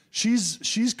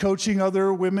 She's coaching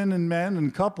other women and men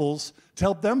and couples to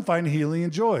help them find healing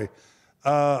and joy.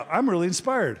 I'm really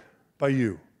inspired by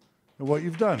you and what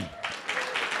you've done.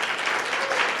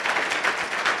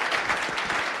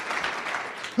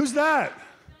 Who's that?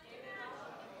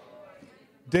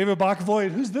 David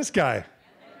Bachvoy. Who's this guy?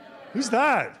 Who's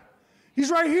that? He's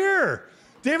right here.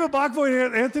 David Bachvoy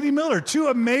and Anthony Miller, two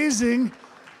amazing.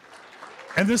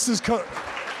 And this is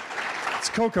it's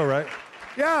Coco, right?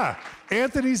 Yeah.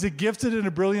 Anthony's a gifted and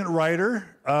a brilliant writer.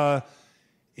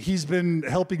 He's been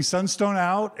helping Sunstone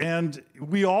out, and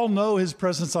we all know his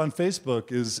presence on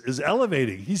Facebook is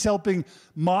elevating. He's helping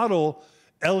model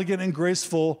elegant and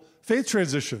graceful faith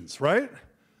transitions, right?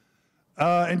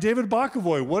 And David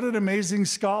Bachavoy, what an amazing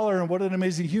scholar and what an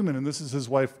amazing human. And this is his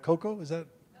wife, Coco, is that?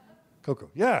 Coco,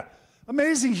 yeah.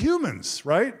 Amazing humans,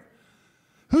 right?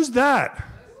 Who's that?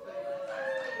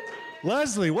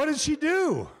 Leslie, what did she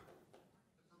do?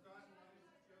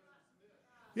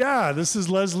 Yeah, this is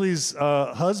Leslie's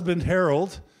husband,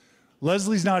 Harold.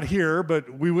 Leslie's not here,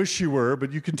 but we wish she were,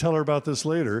 but you can tell her about this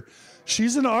later.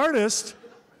 She's an artist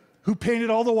who painted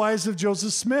all the wives of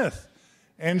Joseph Smith.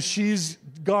 And she's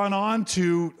gone on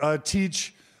to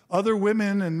teach other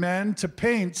women and men to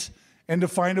paint and to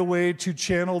find a way to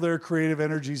channel their creative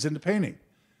energies into painting.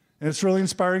 And it's really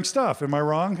inspiring stuff. Am I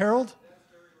wrong, Harold?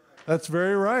 That's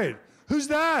very right. Who's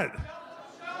that?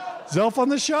 Zelf on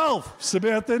the Shelf,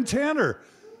 Samantha and Tanner.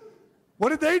 What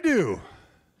did they do?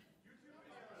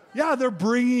 Yeah, they're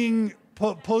bringing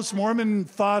post-Mormon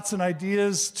thoughts and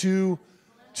ideas to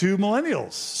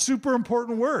millennials. Super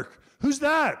important work. Who's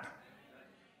that?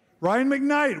 Ryan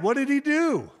McKnight, what did he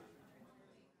do?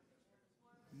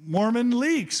 Mormon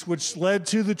Leaks, which led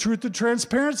to the Truth and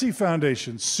Transparency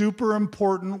Foundation. Super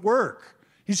important work.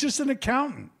 He's just an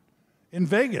accountant in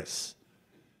Vegas.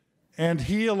 And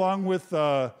he, along with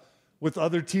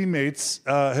other teammates,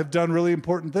 have done really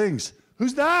important things.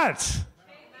 Who's that?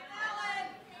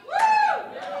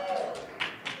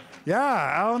 Yeah,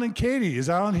 Alan and Katie. Is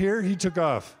Alan here? He took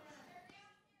off.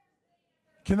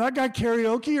 Can that guy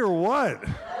karaoke or what?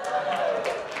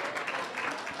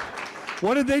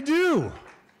 What did they do?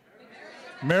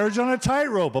 Marriage on a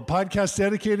Tightrope, a podcast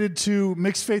dedicated to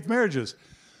mixed faith marriages.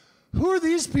 Who are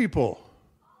these people?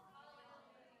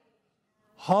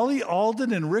 Holly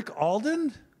Alden and Rick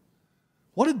Alden?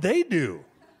 What did they do?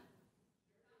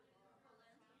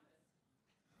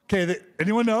 Okay,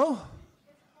 anyone know?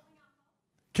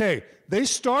 Okay, they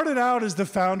started out as the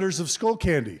founders of Skull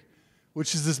Candy,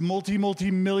 which is this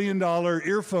multi-million-dollar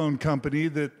earphone company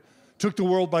that took the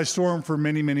world by storm for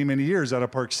many, many, many years out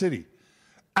of Park City.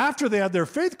 After they had their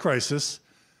faith crisis,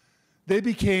 they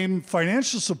became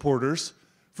financial supporters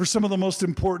for some of the most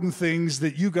important things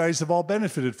that you guys have all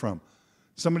benefited from.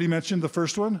 Somebody mentioned the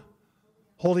first one,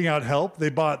 Holding Out Help. They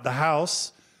bought the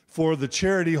house for the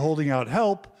charity Holding Out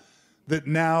Help that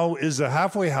now is a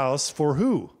halfway house for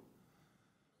who?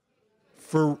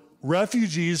 For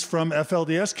refugees from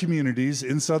FLDS communities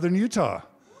in southern Utah.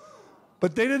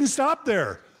 But they didn't stop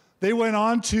there. They went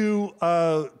on to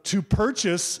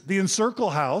purchase the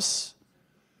Encircle House,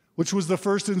 which was the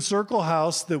first Encircle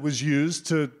House that was used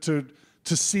to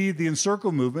seed the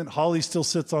Encircle movement. Holly still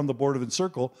sits on the board of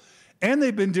Encircle. And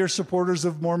they've been dear supporters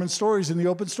of Mormon Stories and the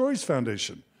Open Stories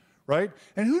Foundation, right?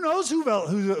 And who knows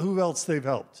who else they've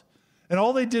helped. And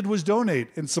all they did was donate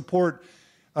and support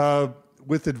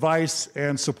with advice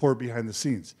and support behind the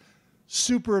scenes.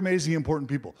 Super amazing, important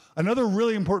people. Another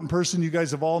really important person you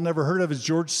guys have all never heard of is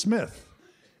George Smith.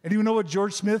 Anyone know what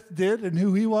George Smith did and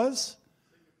who he was?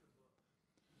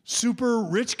 Super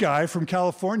rich guy from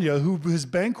California who has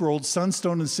bankrolled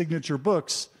Sunstone and Signature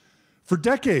Books for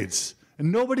decades. And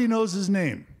nobody knows his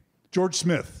name. George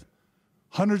Smith.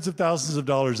 Hundreds of thousands of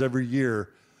dollars every year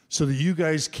so that you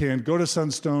guys can go to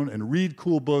Sunstone and read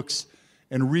cool books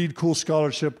and read cool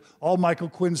scholarship. All Michael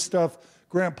Quinn stuff,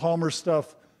 Grant Palmer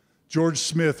stuff. George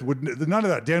Smith would, none of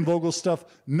that, Dan Vogel stuff,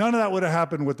 none of that would have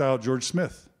happened without George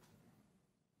Smith.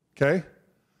 Okay?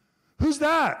 Who's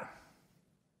that?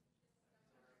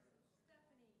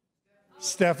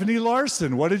 Stephanie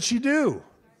Larson. What did she do?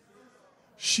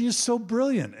 She is so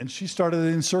brilliant, and she started the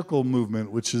Encircle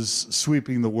movement, which is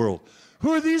sweeping the world.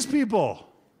 Who are these people?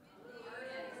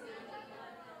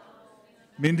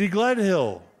 Mindy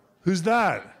Gledhill. Who's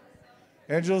that?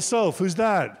 Angela Soph. Who's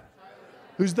that?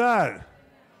 Who's that?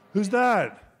 Who's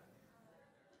that?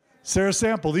 Sarah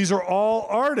Sample. These are all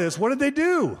artists. What did they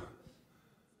do?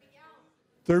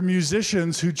 They're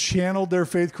musicians who channeled their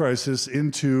faith crisis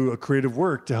into a creative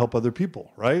work to help other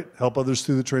people, right? Help others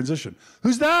through the transition.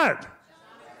 Who's that?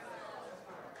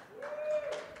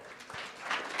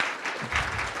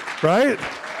 Right?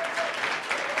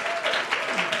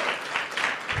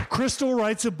 Crystal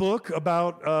writes a book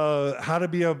about how to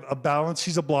be a balanced,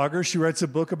 she's a blogger. She writes a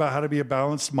book about how to be a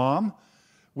balanced mom,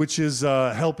 which is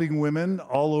helping women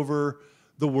all over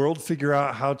the world figure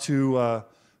out how to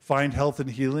find health and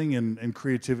healing and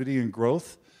creativity and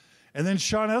growth. And then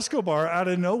Sean Escobar, out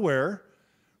of nowhere,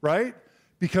 right,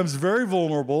 becomes very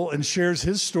vulnerable and shares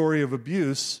his story of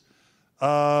abuse.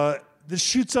 This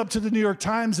shoots up to the New York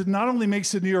Times and not only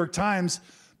makes the New York Times,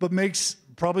 but makes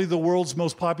probably the world's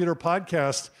most popular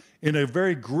podcast in a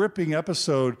very gripping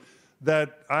episode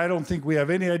that I don't think we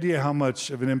have any idea how much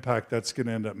of an impact that's going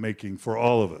to end up making for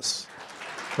all of us,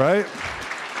 right?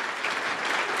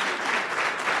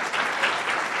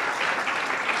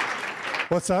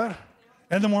 What's that?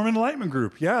 And the Mormon Enlightenment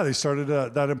Group. Yeah, they started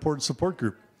that important support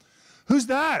group. Who's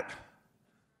that?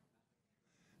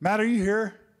 Matt, are you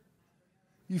here?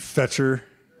 You fetcher.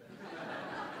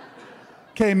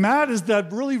 Okay, Matt is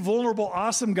that really vulnerable,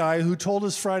 awesome guy who told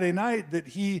us Friday night that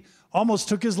he almost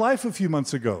took his life a few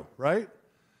months ago, right?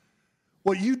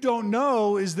 What you don't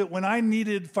know is that when I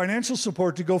needed financial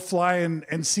support to go fly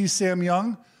and see Sam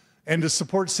Young and to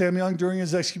support Sam Young during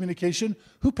his excommunication,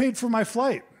 who paid for my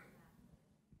flight?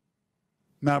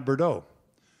 Matt Bordeaux.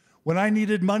 When I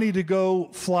needed money to go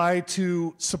fly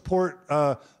to support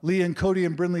Lee and Cody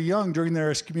and Brinley Young during their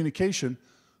excommunication,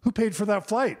 who paid for that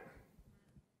flight?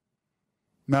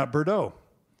 Matt Bordeaux.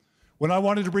 When I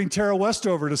wanted to bring Tara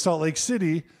Westover to Salt Lake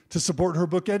City to support her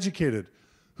book, Educated,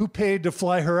 who paid to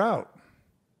fly her out?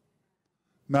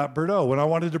 Matt Bordeaux. When I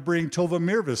wanted to bring Tova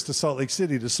Mirvis to Salt Lake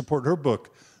City to support her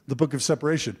book, The Book of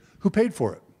Separation, who paid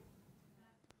for it?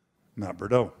 Matt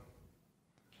Bordeaux.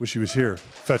 Wish he was here.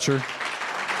 Fetcher.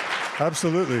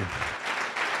 Absolutely.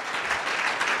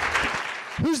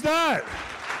 Who's that?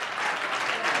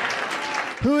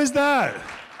 Who is that?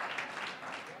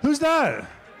 Who's that?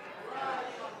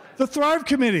 The Thrive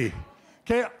Committee.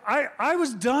 Okay, I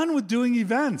was done with doing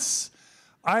events.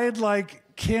 I had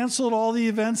canceled all the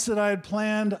events that I had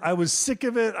planned. I was sick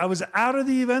of it. I was out of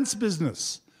the events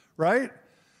business, right?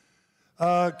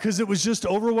 Because it was just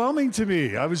overwhelming to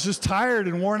me. I was just tired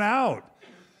and worn out.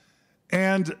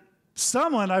 And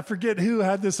someone, I forget who,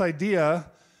 had this idea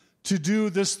to do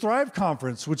this Thrive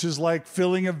Conference, which is like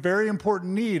filling a very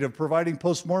important need of providing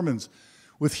post-Mormons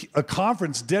with a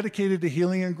conference dedicated to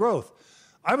healing and growth.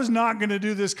 I was not going to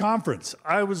do this conference.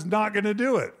 I was not going to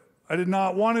do it. I did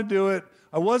not want to do it.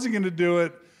 I wasn't going to do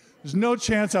it. There's no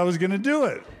chance I was going to do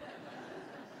it.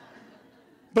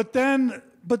 But then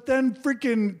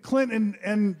freaking Clint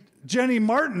and Jenny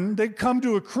Martin, they come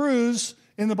to a cruise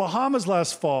in the Bahamas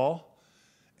last fall.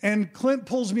 And Clint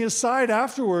pulls me aside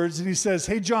afterwards and he says,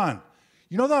 "Hey, John,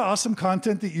 you know that awesome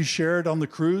content that you shared on the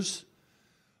cruise?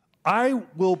 I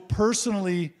will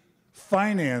personally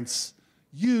finance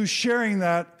you sharing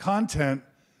that content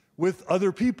with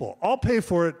other people. I'll pay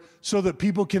for it so that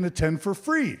people can attend for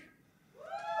free."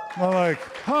 I'm like,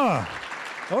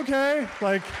 okay.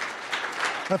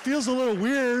 That feels a little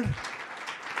weird.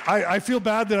 I feel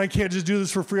bad that I can't just do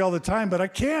this for free all the time, but I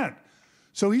can't.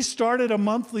 So he started a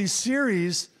monthly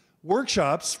series,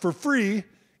 workshops for free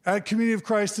at Community of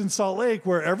Christ in Salt Lake,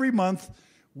 where every month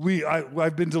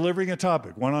I've been delivering a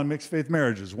topic, one on mixed faith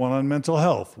marriages, one on mental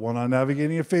health, one on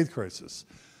navigating a faith crisis.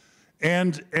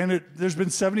 And there's been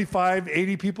 75,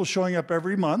 80 people showing up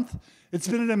every month. It's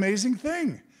been an amazing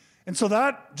thing. And so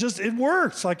it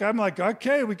works. I'm like,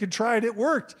 okay, we could try it. It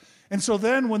worked. And so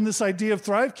then when this idea of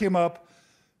Thrive came up,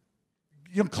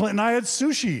 Clint and I had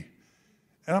sushi.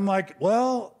 And I'm like,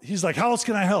 well, he's like, how else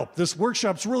can I help? This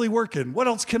workshop's really working. What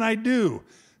else can I do?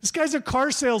 This guy's a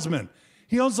car salesman.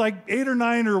 He owns 8 or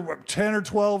 9 or 10 or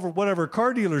 12 or whatever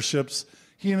car dealerships,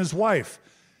 he and his wife.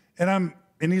 And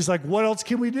he's like, what else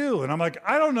can we do? And I'm like,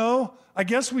 I don't know. I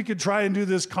guess we could try and do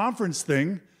this conference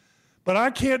thing, but I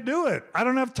can't do it. I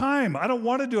don't have time. I don't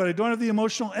want to do it. I don't have the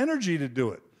emotional energy to do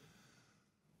it.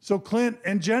 So Clint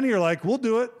and Jenny are like, we'll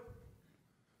do it.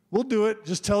 We'll do it.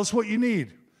 Just tell us what you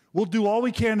need. We'll do all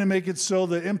we can to make it so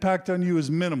the impact on you is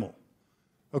minimal.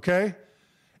 Okay?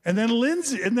 And then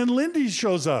Lindy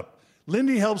shows up.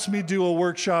 Lindy helps me do a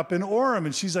workshop in Orem,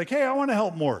 and she's like, hey, I want to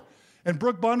help more. And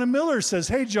Brooke Bonham Miller says,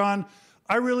 hey, John,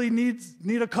 I really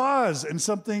need a cause and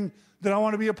something that I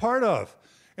want to be a part of.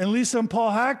 And Lisa and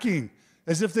Paul hacking,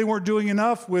 as if they weren't doing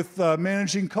enough with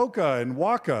managing Coca and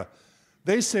Waka.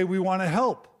 They say we want to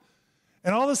help.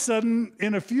 And all of a sudden,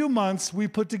 in a few months, we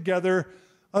put together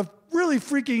a really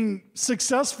freaking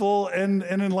successful and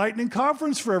enlightening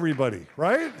conference for everybody,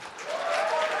 right?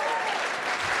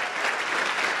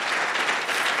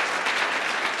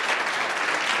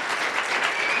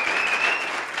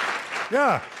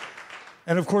 Yeah.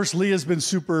 And of course, Leah's been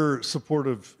super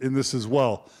supportive in this as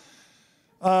well.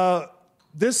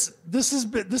 This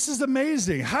is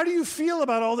amazing. How do you feel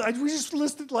about all that? We just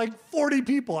listed like 40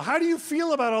 people. How do you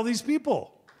feel about all these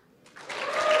people?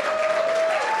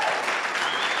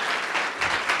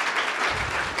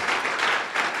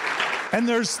 And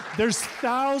there's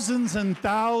thousands and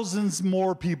thousands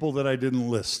more people that I didn't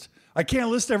list. I can't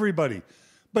list everybody.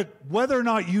 But whether or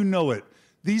not you know it,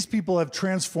 these people have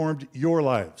transformed your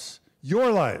lives.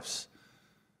 Your lives.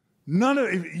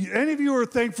 Any of you are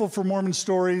thankful for Mormon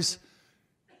Stories,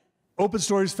 Open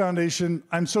Stories Foundation.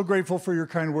 I'm so grateful for your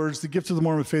kind words, the gift of the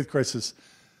Mormon Faith Crisis.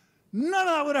 None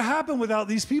of that would have happened without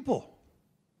these people.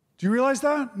 Do you realize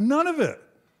that? None of it.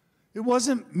 It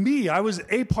wasn't me. I was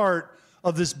a part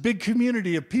of this big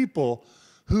community of people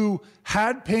who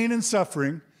had pain and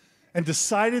suffering and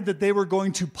decided that they were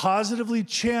going to positively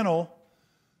channel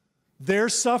their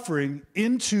suffering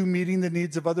into meeting the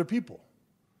needs of other people.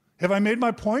 Have I made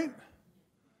my point?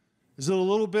 Is it a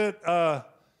little bit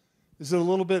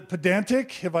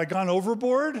pedantic? Have I gone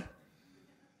overboard?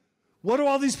 What do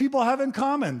all these people have in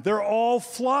common? They're all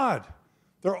flawed.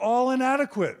 They're all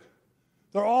inadequate.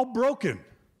 They're all broken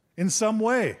in some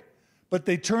way. But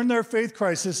they turn their faith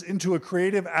crisis into a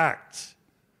creative act.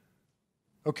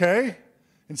 Okay?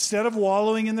 Instead of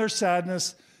wallowing in their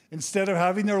sadness, instead of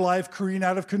having their life careen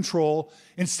out of control,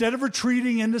 instead of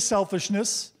retreating into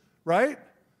selfishness, right?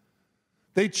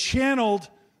 They channeled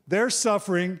their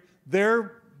suffering,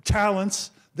 their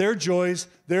talents, their joys,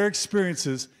 their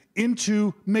experiences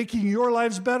into making your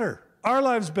lives better, our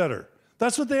lives better.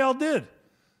 That's what they all did.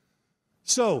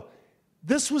 So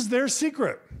this was their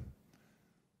secret.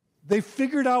 They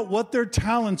figured out what their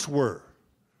talents were,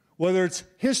 whether it's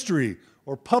history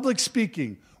or public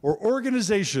speaking or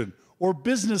organization or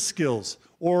business skills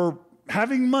or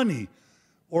having money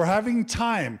or having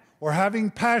time or having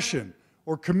passion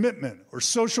or commitment or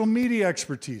social media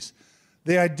expertise.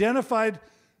 They identified,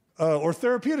 or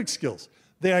therapeutic skills.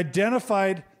 They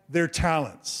identified their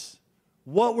talents.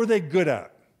 What were they good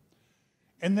at?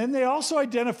 And then they also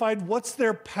identified what's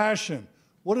their passion.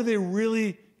 What do they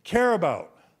really care about?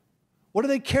 What do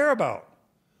they care about?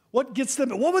 What gets them?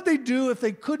 What would they do if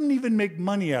they couldn't even make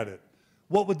money at it?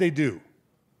 What would they do?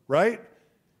 Right?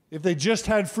 If they just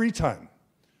had free time.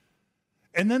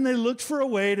 And then they looked for a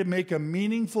way to make a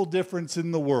meaningful difference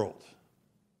in the world.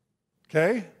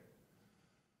 Okay?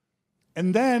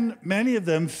 And then many of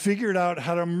them figured out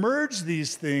how to merge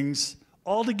these things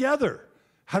all together.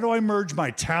 How do I merge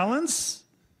my talents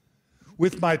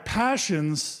with my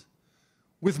passions,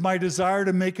 with my desire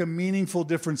to make a meaningful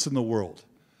difference in the world?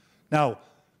 Now,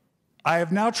 I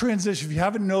have now transitioned, if you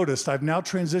haven't noticed, I've now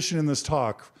transitioned in this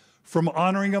talk from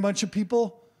honoring a bunch of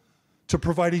people to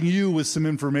providing you with some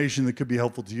information that could be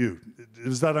helpful to you.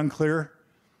 Is that unclear?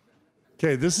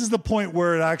 Okay, this is the point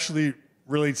where it actually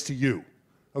relates to you,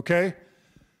 okay?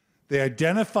 They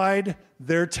identified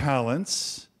their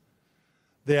talents,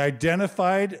 they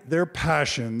identified their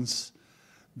passions,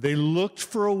 they looked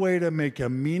for a way to make a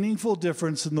meaningful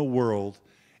difference in the world,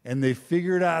 and they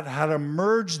figured out how to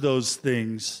merge those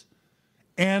things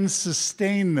and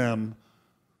sustain them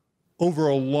over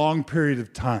a long period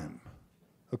of time,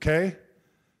 okay?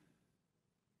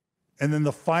 And then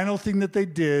the final thing that they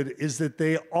did is that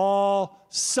they all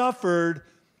suffered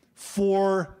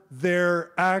for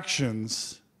their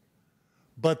actions,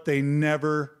 but they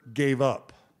never gave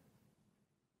up.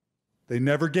 They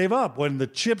never gave up. When the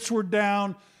chips were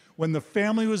down, when the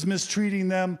family was mistreating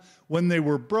them, when they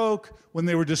were broke, when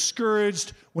they were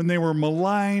discouraged, when they were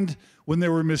maligned, when they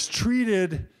were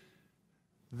mistreated,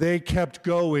 they kept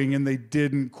going and they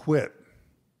didn't quit.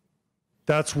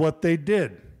 That's what they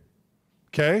did,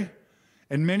 okay?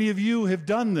 And many of you have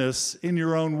done this in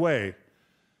your own way.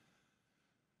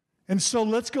 And so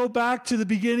let's go back to the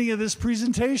beginning of this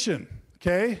presentation,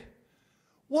 okay?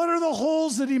 What are the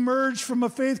holes that emerge from a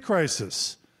faith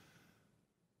crisis?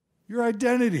 Your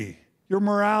identity, your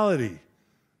morality,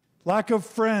 lack of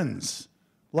friends,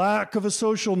 lack of a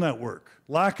social network,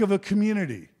 lack of a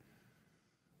community,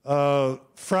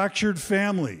 fractured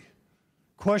family,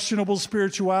 questionable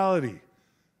spirituality,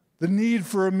 the need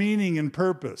for a meaning and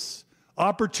purpose,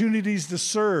 opportunities to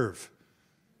serve,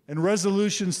 and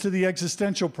resolutions to the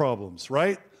existential problems,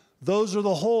 right? Those are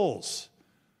the holes.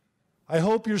 I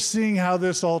hope you're seeing how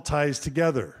this all ties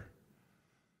together.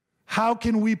 How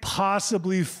can we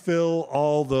possibly fill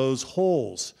all those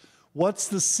holes? What's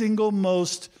the single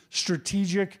most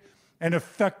strategic and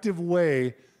effective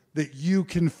way that you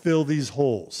can fill these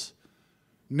holes?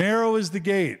 Narrow is the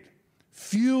gate.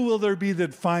 Few will there be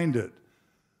that find it.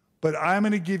 But I'm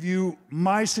going to give you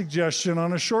my suggestion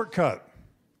on a shortcut,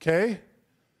 okay?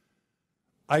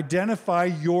 Identify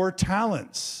your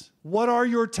talents. What are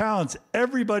your talents?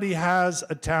 Everybody has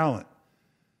a talent,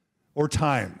 or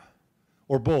time,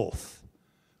 or both,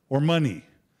 or money.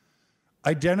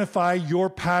 Identify your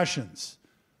passions.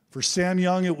 For Sam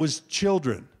Young, it was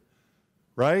children,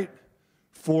 right?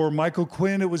 For Michael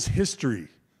Quinn, it was history.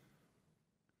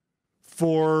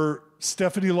 For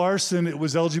Stephanie Larson, it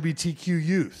was LGBTQ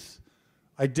youth.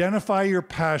 Identify your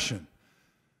passion.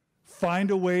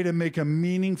 Find a way to make a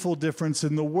meaningful difference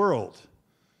in the world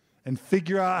and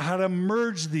figure out how to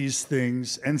merge these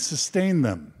things and sustain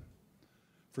them.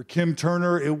 For Kim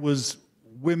Turner, it was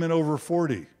women over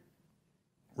 40,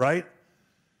 right?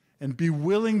 And be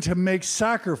willing to make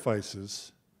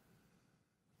sacrifices,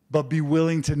 but be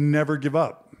willing to never give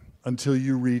up until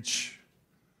you reach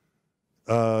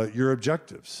your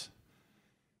objectives.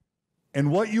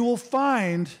 And what you will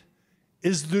find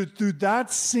is that through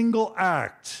that single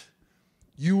act,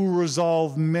 you will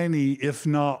resolve many, if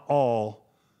not all,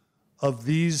 of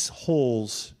these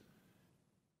holes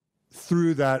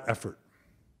through that effort.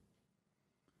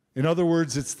 In other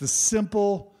words, it's the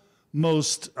simple,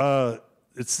 it's the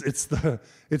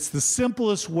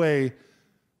simplest way,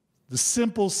 the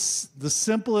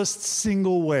simplest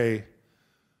single way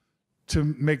to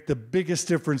make the biggest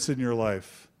difference in your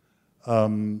life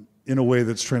in a way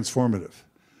that's transformative.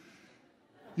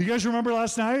 You guys remember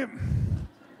last night?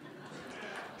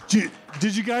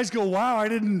 Did you guys go, wow, I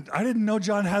didn't know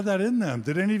John had that in them.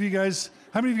 Did any of you guys,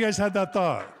 how many of you guys had that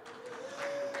thought?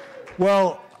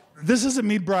 Well, this isn't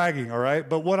me bragging, all right?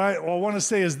 But what I want to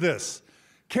say is this.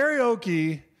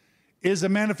 Karaoke is a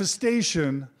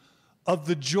manifestation of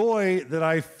the joy that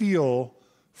I feel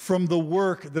from the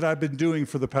work that I've been doing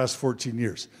for the past 14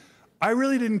 years. I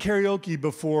really didn't karaoke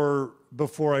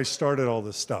before I started all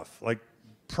this stuff. Like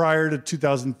prior to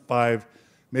 2005,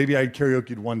 maybe I'd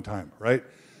karaoke'd one time, right?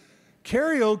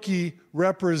 Karaoke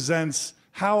represents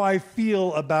how I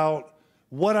feel about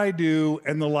what I do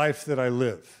and the life that I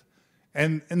live.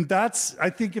 And that's,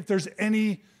 I think if there's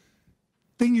anything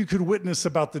you could witness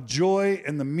about the joy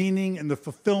and the meaning and the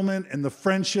fulfillment and the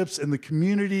friendships and the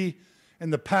community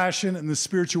and the passion and the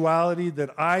spirituality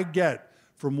that I get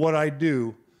from what I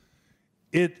do,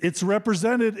 it's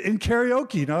represented in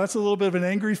karaoke. Now that's a little bit of an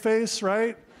angry face,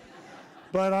 right?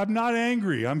 But I'm not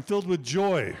angry, I'm filled with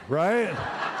joy, right?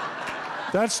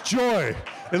 That's joy.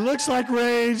 It looks like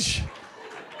rage.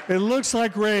 It looks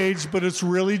like rage, but it's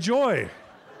really joy.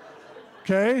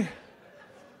 Okay?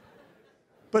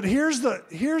 But here's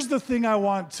the thing I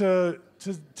want to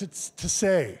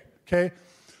say, okay?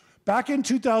 Back in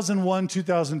 2001,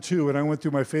 2002, when I went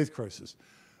through my faith crisis,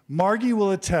 Margie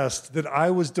will attest that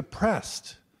I was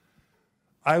depressed.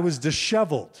 I was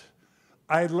disheveled.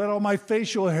 I had let all my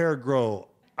facial hair grow.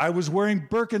 I was wearing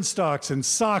Birkenstocks and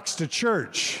socks to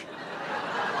church.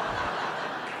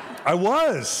 I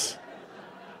was.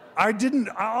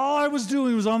 All I was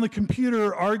doing was on the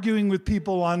computer arguing with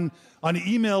people on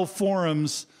email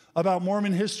forums about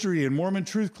Mormon history and Mormon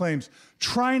truth claims,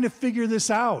 trying to figure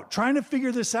this out, trying to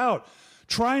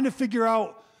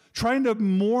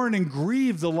mourn and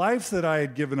grieve the life that I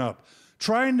had given up,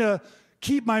 trying to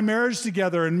keep my marriage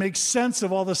together and make sense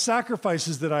of all the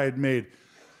sacrifices that I had made,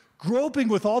 groping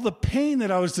with all the pain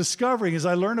that I was discovering as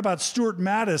I learned about Stuart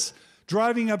Mattis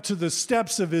driving up to the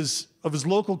steps of his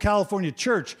local California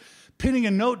church, pinning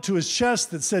a note to his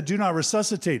chest that said, "Do not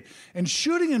resuscitate," and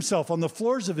shooting himself on the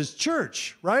floors of his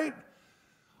church, right?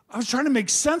 I was trying to make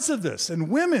sense of this, and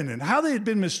women and how they had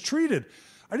been mistreated.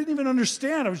 I didn't even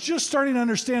understand. I was just starting to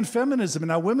understand feminism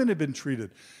and how women had been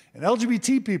treated, and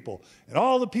LGBT people, and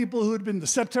all the people who had been the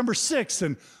September 6th,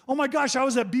 and oh my gosh, I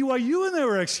was at BYU and they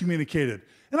were excommunicated.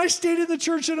 And I stayed in the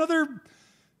church another,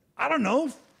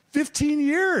 15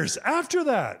 years after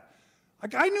that.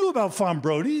 Like, I knew about Fawn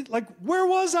Brody. Like, where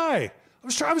was I?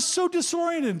 I was so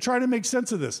disoriented and trying to make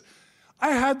sense of this.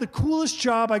 I had the coolest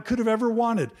job I could have ever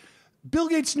wanted. Bill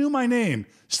Gates knew my name.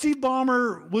 Steve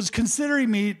Ballmer was considering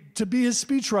me to be his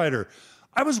speechwriter.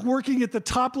 I was working at the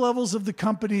top levels of the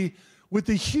company with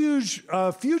a huge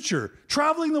future,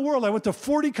 traveling the world. I went to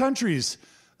 40 countries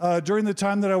during the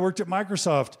time that I worked at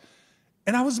Microsoft.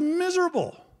 And I was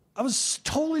miserable. I was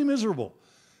totally miserable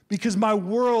because my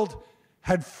world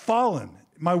had fallen.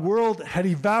 My world had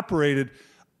evaporated.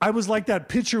 I was like that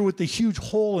pitcher with the huge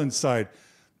hole inside.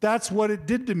 That's what it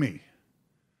did to me.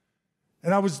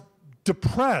 And I was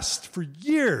depressed for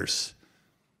years.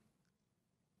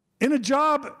 In a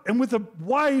job and with a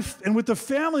wife and with a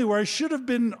family where I should have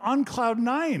been on cloud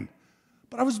nine.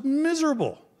 But I was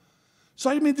miserable. So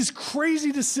I made this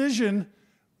crazy decision.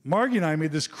 Margie and I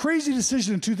made this crazy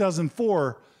decision in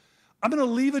 2004. I'm going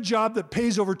to leave a job that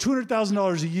pays over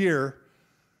 $200,000 a year,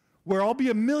 where I'll be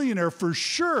a millionaire for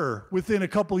sure within a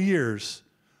couple years.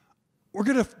 We're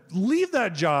going to leave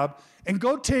that job and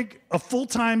go take a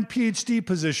full-time PhD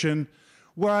position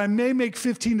where I may make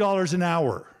 $15 an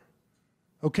hour,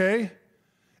 okay?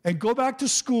 And go back to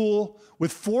school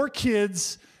with 4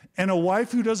 kids and a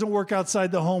wife who doesn't work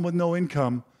outside the home with no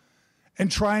income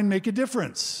and try and make a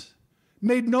difference.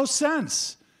 Made no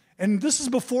sense. And this is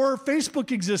before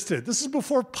Facebook existed. This is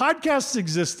before podcasts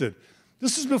existed.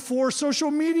 This is before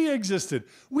social media existed.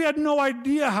 We had no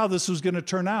idea how this was going to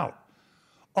turn out.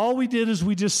 All we did is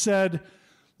we just said,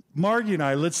 Margie and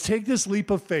I, let's take this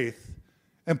leap of faith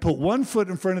and put one foot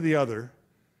in front of the other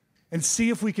and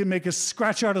see if we can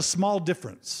scratch out a small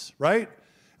difference, right?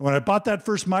 And when I bought that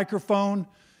first microphone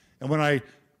and when I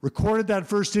recorded that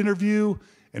first interview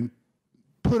and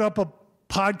put up a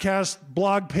podcast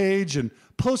blog page and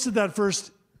posted that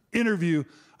first interview,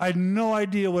 I had no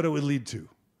idea what it would lead to.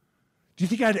 Do you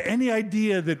think I had any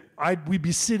idea that we'd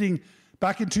be sitting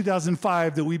back in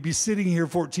 2005, that we'd be sitting here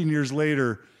 14 years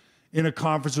later in a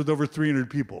conference with over 300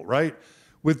 people, right?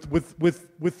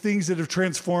 With things that have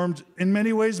transformed, in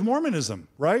many ways, Mormonism,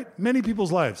 right? Many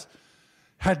people's lives.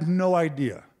 Had no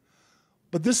idea.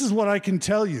 But this is what I can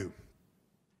tell you.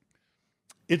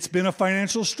 It's been a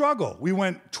financial struggle. We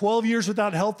went 12 years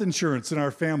without health insurance in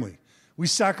our family. We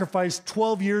sacrificed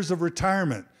 12 years of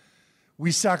retirement.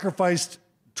 We sacrificed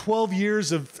 12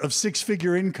 years of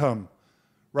 6-figure income,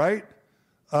 right?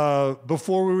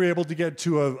 Before we were able to get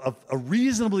to a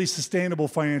reasonably sustainable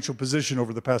financial position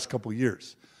over the past couple of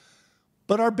years.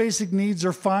 But our basic needs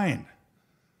are fine.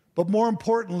 But more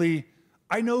importantly,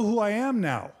 I know who I am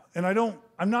now. And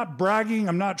I'm not bragging,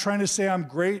 I'm not trying to say I'm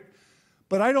great,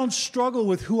 but I don't struggle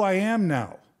with who I am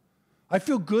now. I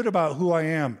feel good about who I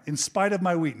am in spite of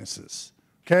my weaknesses,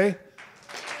 okay?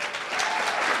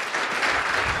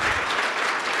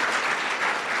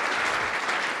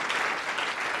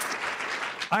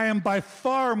 I am by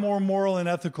far more moral and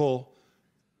ethical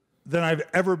than I've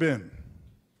ever been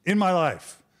in my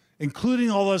life, including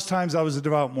all those times I was a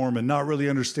devout Mormon, not really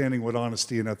understanding what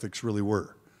honesty and ethics really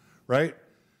were, right?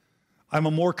 I'm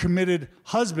a more committed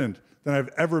husband than I've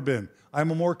ever been.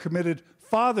 I'm a more committed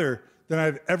father than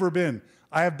I've ever been.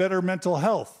 I have better mental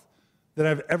health than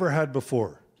I've ever had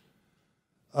before.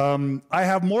 I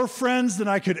have more friends than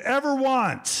I could ever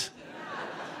want.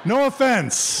 No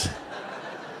offense.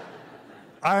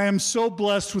 I am so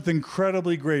blessed with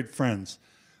incredibly great friends.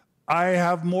 I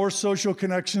have more social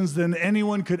connections than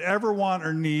anyone could ever want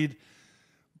or need.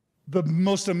 The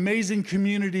most amazing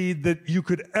community that you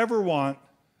could ever want,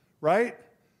 right?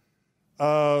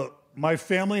 My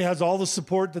family has all the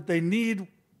support that they need.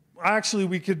 Actually,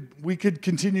 we could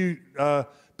continue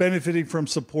benefiting from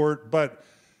support, but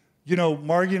you know,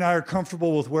 Margie and I are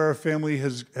comfortable with where our family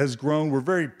has grown. We're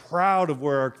very proud of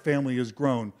where our family has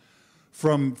grown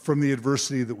from the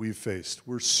adversity that we've faced.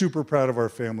 We're super proud of our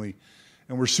family,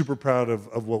 and we're super proud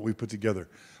of what we put together.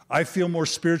 I feel more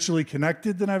spiritually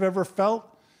connected than I've ever felt.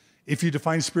 If you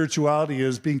define spirituality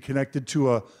as being connected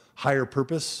to a higher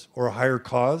purpose or a higher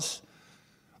cause,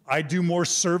 I do more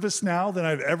service now than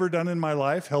I've ever done in my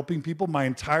life, helping people my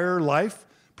entire life,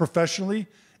 professionally.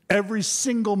 Every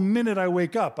single minute I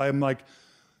wake up, I'm like,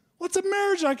 what's a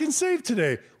marriage I can save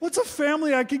today? What's a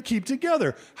family I can keep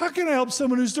together? How can I help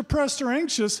someone who's depressed or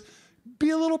anxious be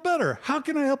a little better? How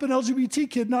can I help an LGBT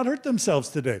kid not hurt themselves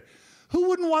today? Who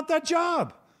wouldn't want that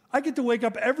job? I get to wake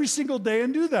up every single day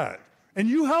and do that. And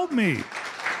you help me.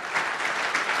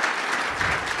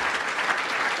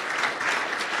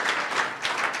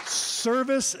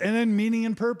 Service and then meaning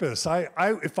and purpose.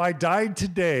 If I died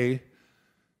today,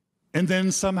 and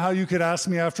then somehow you could ask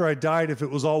me after I died if it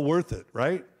was all worth it,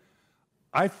 right?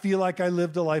 I feel like I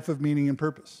lived a life of meaning and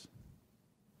purpose,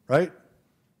 right?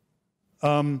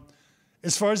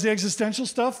 As far as the existential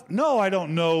stuff, no, I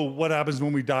don't know what happens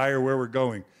when we die or where we're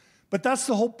going. But that's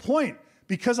the whole point.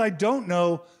 Because I don't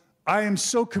know, I am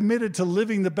so committed to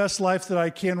living the best life that I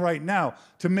can right now,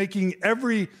 to making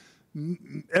every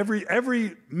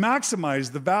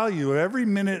maximize the value of every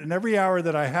minute and every hour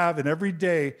that I have and every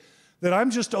day, that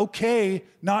I'm just okay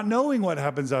not knowing what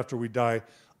happens after we die.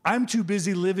 I'm too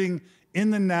busy living in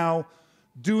the now,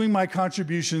 doing my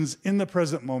contributions in the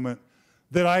present moment,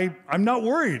 that I'm not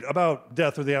worried about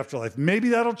death or the afterlife. Maybe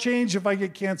that'll change if I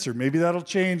get cancer. Maybe that'll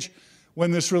change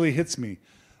when this really hits me.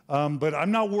 But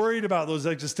I'm not worried about those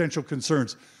existential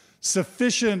concerns.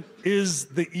 Sufficient is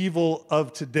the evil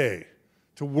of today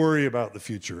to worry about the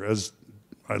future, as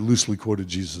I loosely quoted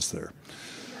Jesus there.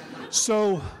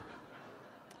 So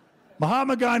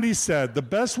Mahatma Gandhi said, the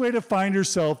best way to find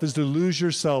yourself is to lose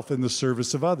yourself in the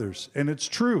service of others. And it's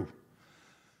true.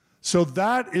 So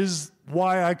that is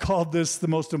why I called this the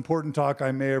most important talk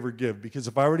I may ever give. Because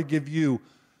if I were to give you,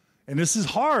 and this is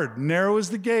hard, narrow is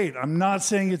the gate. I'm not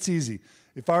saying it's easy.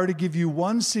 If I were to give you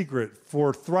one secret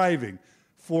for thriving,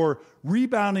 for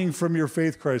rebounding from your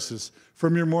faith crisis,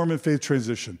 from your Mormon faith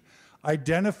transition,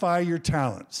 identify your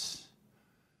talents.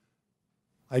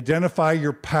 Identify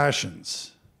your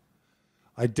passions.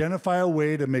 Identify a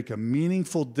way to make a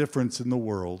meaningful difference in the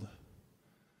world.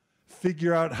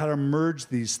 Figure out how to merge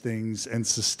these things and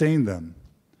sustain them.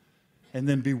 And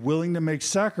then be willing to make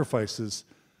sacrifices,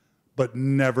 but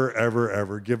never, ever,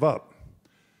 ever give up.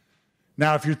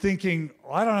 Now, if you're thinking,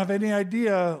 oh, I don't have any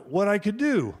idea what I could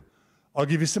do, I'll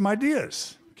give you some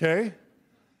ideas, okay?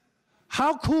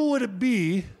 How cool would it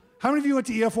be? How many of you went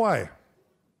to EFY?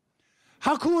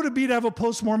 How cool would it be to have a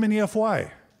post-Mormon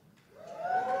EFY?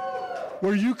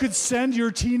 Where you could send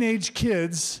your teenage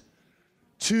kids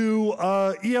to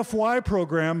an EFY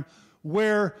program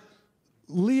where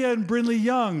Leah and Brindley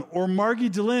Young or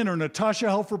Margie Dehlin or Natasha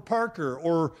Helfer Parker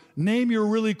or name your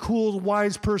really cool,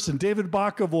 wise person, David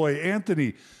Bakavoy,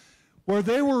 Anthony, where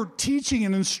they were teaching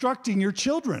and instructing your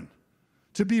children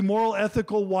to be moral,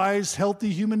 ethical, wise, healthy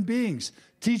human beings,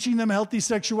 teaching them healthy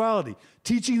sexuality,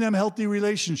 teaching them healthy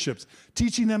relationships,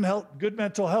 teaching them good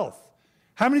mental health.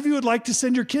 How many of you would like to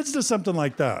send your kids to something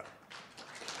like that?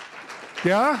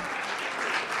 Yeah?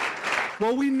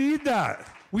 Well, we need that.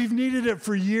 We've needed it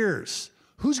for years.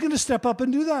 Who's going to step up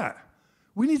and do that?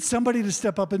 We need somebody to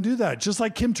step up and do that, just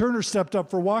like Kim Turner stepped up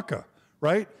for Waka,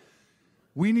 right?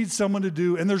 We need someone to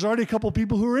do, and there's already a couple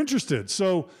people who are interested.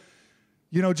 So,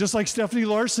 you know, just like Stephanie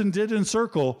Larson did in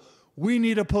Circle, we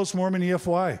need a post-Mormon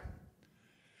EFY.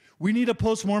 We need a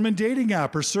post-Mormon dating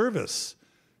app or service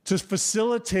to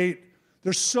facilitate.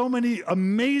 There's so many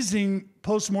amazing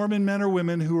post-Mormon men or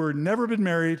women who have never been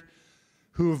married,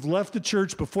 who have left the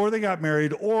church before they got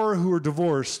married, or who are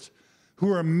divorced,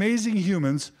 who are amazing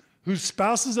humans, whose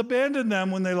spouses abandoned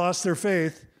them when they lost their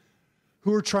faith,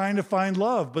 who are trying to find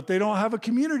love, but they don't have a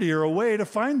community or a way to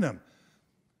find them.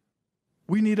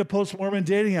 We need a post-Mormon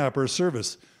dating app or a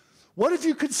service. What if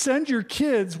you could send your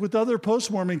kids with other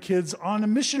post-Mormon kids on a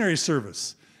missionary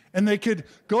service, and they could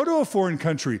go to a foreign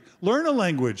country, learn a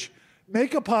language,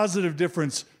 make a positive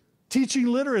difference, teaching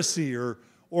literacy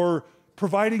or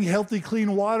providing healthy,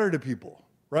 clean water to people,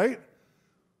 right?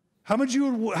 How many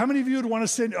of you would want to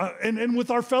send, and with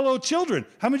our fellow children,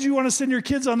 how many of you want to send your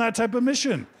kids on that type of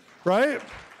mission, right?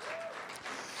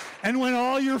 And when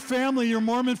all your family, your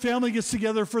Mormon family gets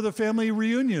together for the family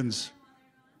reunions.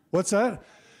 What's that?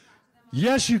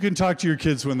 Yes, you can talk to your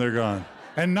kids when they're gone.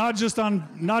 And not just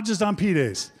on P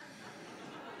days.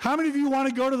 How many of you want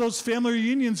to go to those family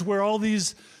reunions where all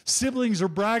these siblings are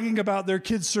bragging about their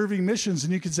kids serving missions,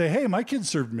 and you can say, hey, my kids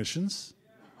served missions,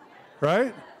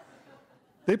 right?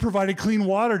 They provided clean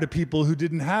water to people who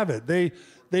didn't have it.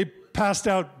 They passed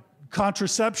out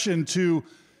contraception to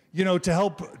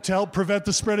help prevent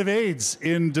the spread of AIDS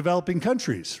in developing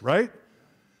countries, right?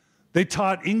 They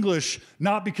taught English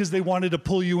not because they wanted to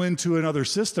pull you into another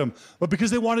system, but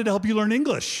because they wanted to help you learn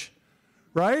English,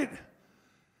 right?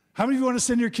 How many of you want to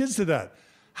send your kids to that?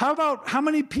 How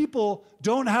many people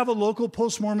don't have a local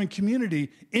post-Mormon community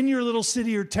in your little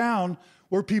city or town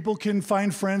where people can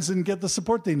find friends and get the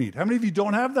support they need? How many of you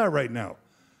don't have that right now?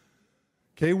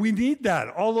 Okay, we need that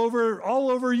all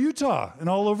over Utah and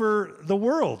all over the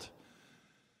world.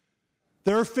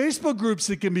 There are Facebook groups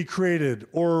that can be created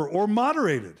or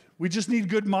moderated. We just need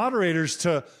good moderators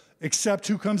to accept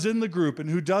who comes in the group and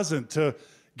who doesn't, to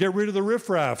get rid of the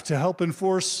riffraff, to help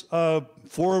enforce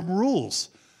forum rules.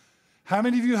 How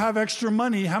many of you have extra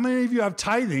money? How many of you have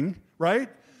tithing, right,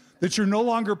 that you're no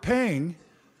longer paying,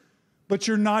 but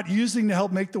you're not using to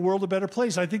help make the world a better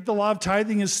place? I think the law of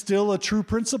tithing is still a true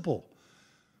principle.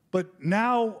 But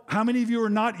now, how many of you are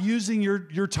not using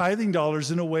your tithing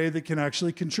dollars in a way that can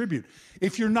actually contribute?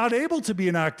 If you're not able to be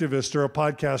an activist or a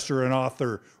podcaster or an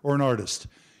author or an artist,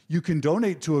 you can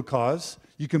donate to a cause.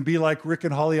 You can be like Rick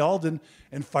and Holly Alden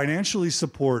and financially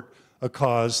support a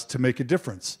cause to make a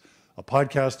difference. A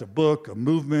podcast, a book, a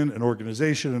movement, an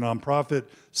organization, a nonprofit,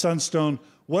 Sunstone,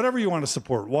 whatever you want to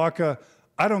support. Waka,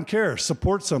 I don't care.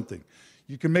 Support something.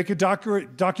 You can make a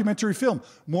documentary film.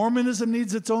 Mormonism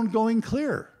needs its own Going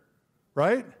Clear,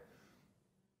 right?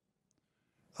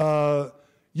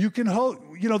 You can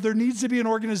there needs to be an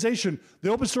organization.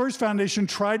 The Open Stories Foundation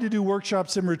tried to do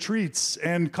workshops and retreats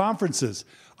and conferences.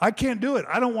 I can't do it.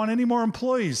 I don't want any more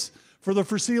employees for the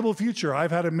foreseeable future.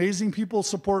 I've had amazing people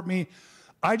support me.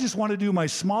 I just want to do my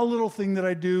small little thing that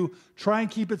I do, try and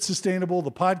keep it sustainable.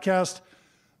 The podcast,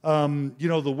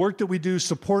 the work that we do,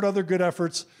 support other good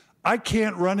efforts. I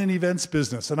can't run an events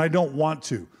business, and I don't want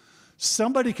to.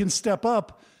 Somebody can step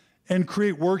up and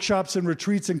create workshops and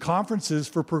retreats and conferences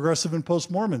for progressive and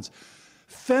post-Mormons.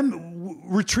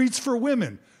 Retreats for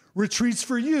women, retreats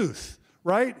for youth,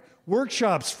 right?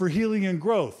 Workshops for healing and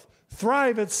growth.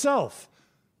 Thrive itself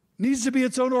needs to be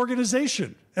its own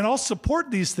organization. And I'll support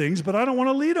these things, but I don't want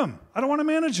to lead them. I don't want to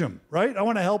manage them, right? I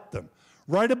want to help them.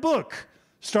 Write a book,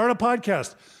 start a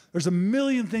podcast. There's a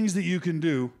million things that you can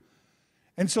do.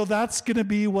 And so that's going to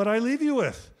be what I leave you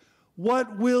with.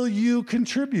 What will you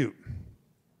contribute?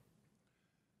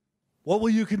 What will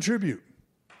you contribute?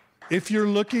 If you're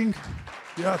looking,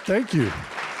 yeah, thank you.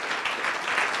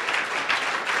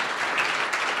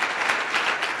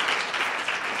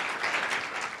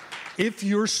 If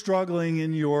you're struggling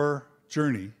in your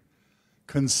journey,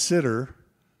 consider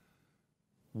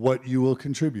what you will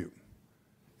contribute.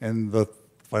 And the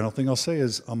final thing I'll say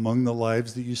is, among the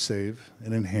lives that you save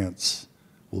and enhance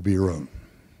will be your own.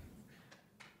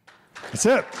 That's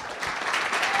it.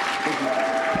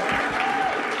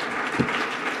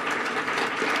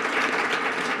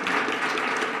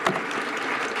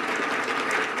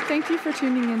 Thank you for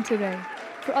tuning in today.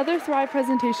 For other Thrive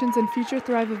presentations and future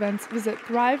Thrive events, visit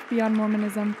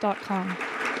thrivebeyondmormonism.com.